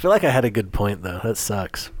 Skedaddle. I feel like I had a good point, though. That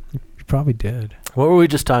sucks. You probably did. What were we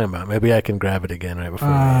just talking about? Maybe I can grab it again right before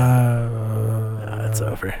it's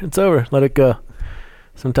over. It's over. Let it go.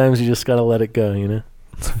 Sometimes you just got to let it go, you know?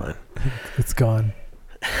 It's fine. It's gone.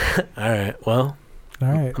 All right. Well, all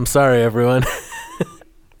right. I'm sorry, everyone.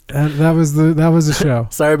 That was the show.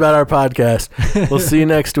 Sorry about our podcast. We'll see you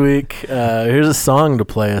next week. Here's a song to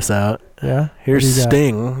play us out. Yeah. Here's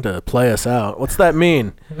Sting to play us out. What's that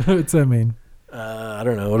mean? What's that mean? I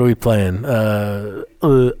don't know. What are we playing?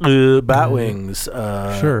 Batwings.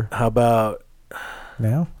 Sure. How about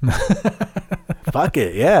now? fuck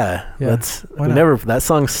it? Yeah. Yeah. That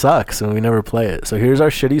song sucks and we never play it. So here's our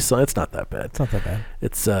shitty song. It's not that bad. It's not that bad.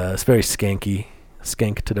 It's very skanky.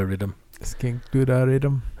 Skank to the rhythm. Skink do that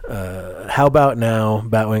rhythm. How about now?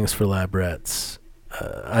 Batwings for Lab Rats.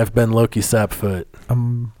 I've been Loki Sapfoot.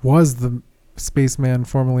 Was the spaceman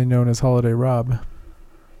formerly known as Holiday Rob.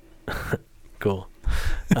 Cool.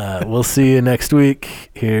 We'll see you next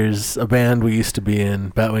week. Here's a band we used to be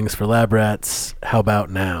in, Batwings for Lab Rats. How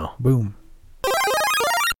about now? Boom.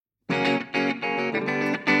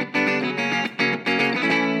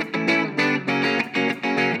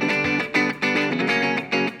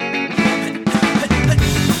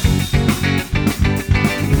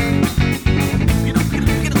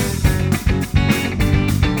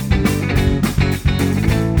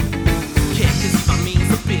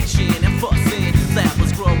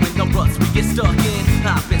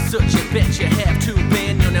 Bet you have to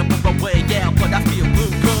been, you're never a way out, but I feel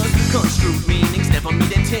blue cause construed meanings never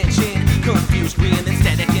meet intention. Confused, real and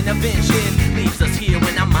static intervention leaves us here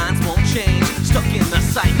when our minds won't change. Stuck in the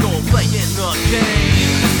cycle, playing the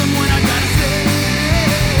game.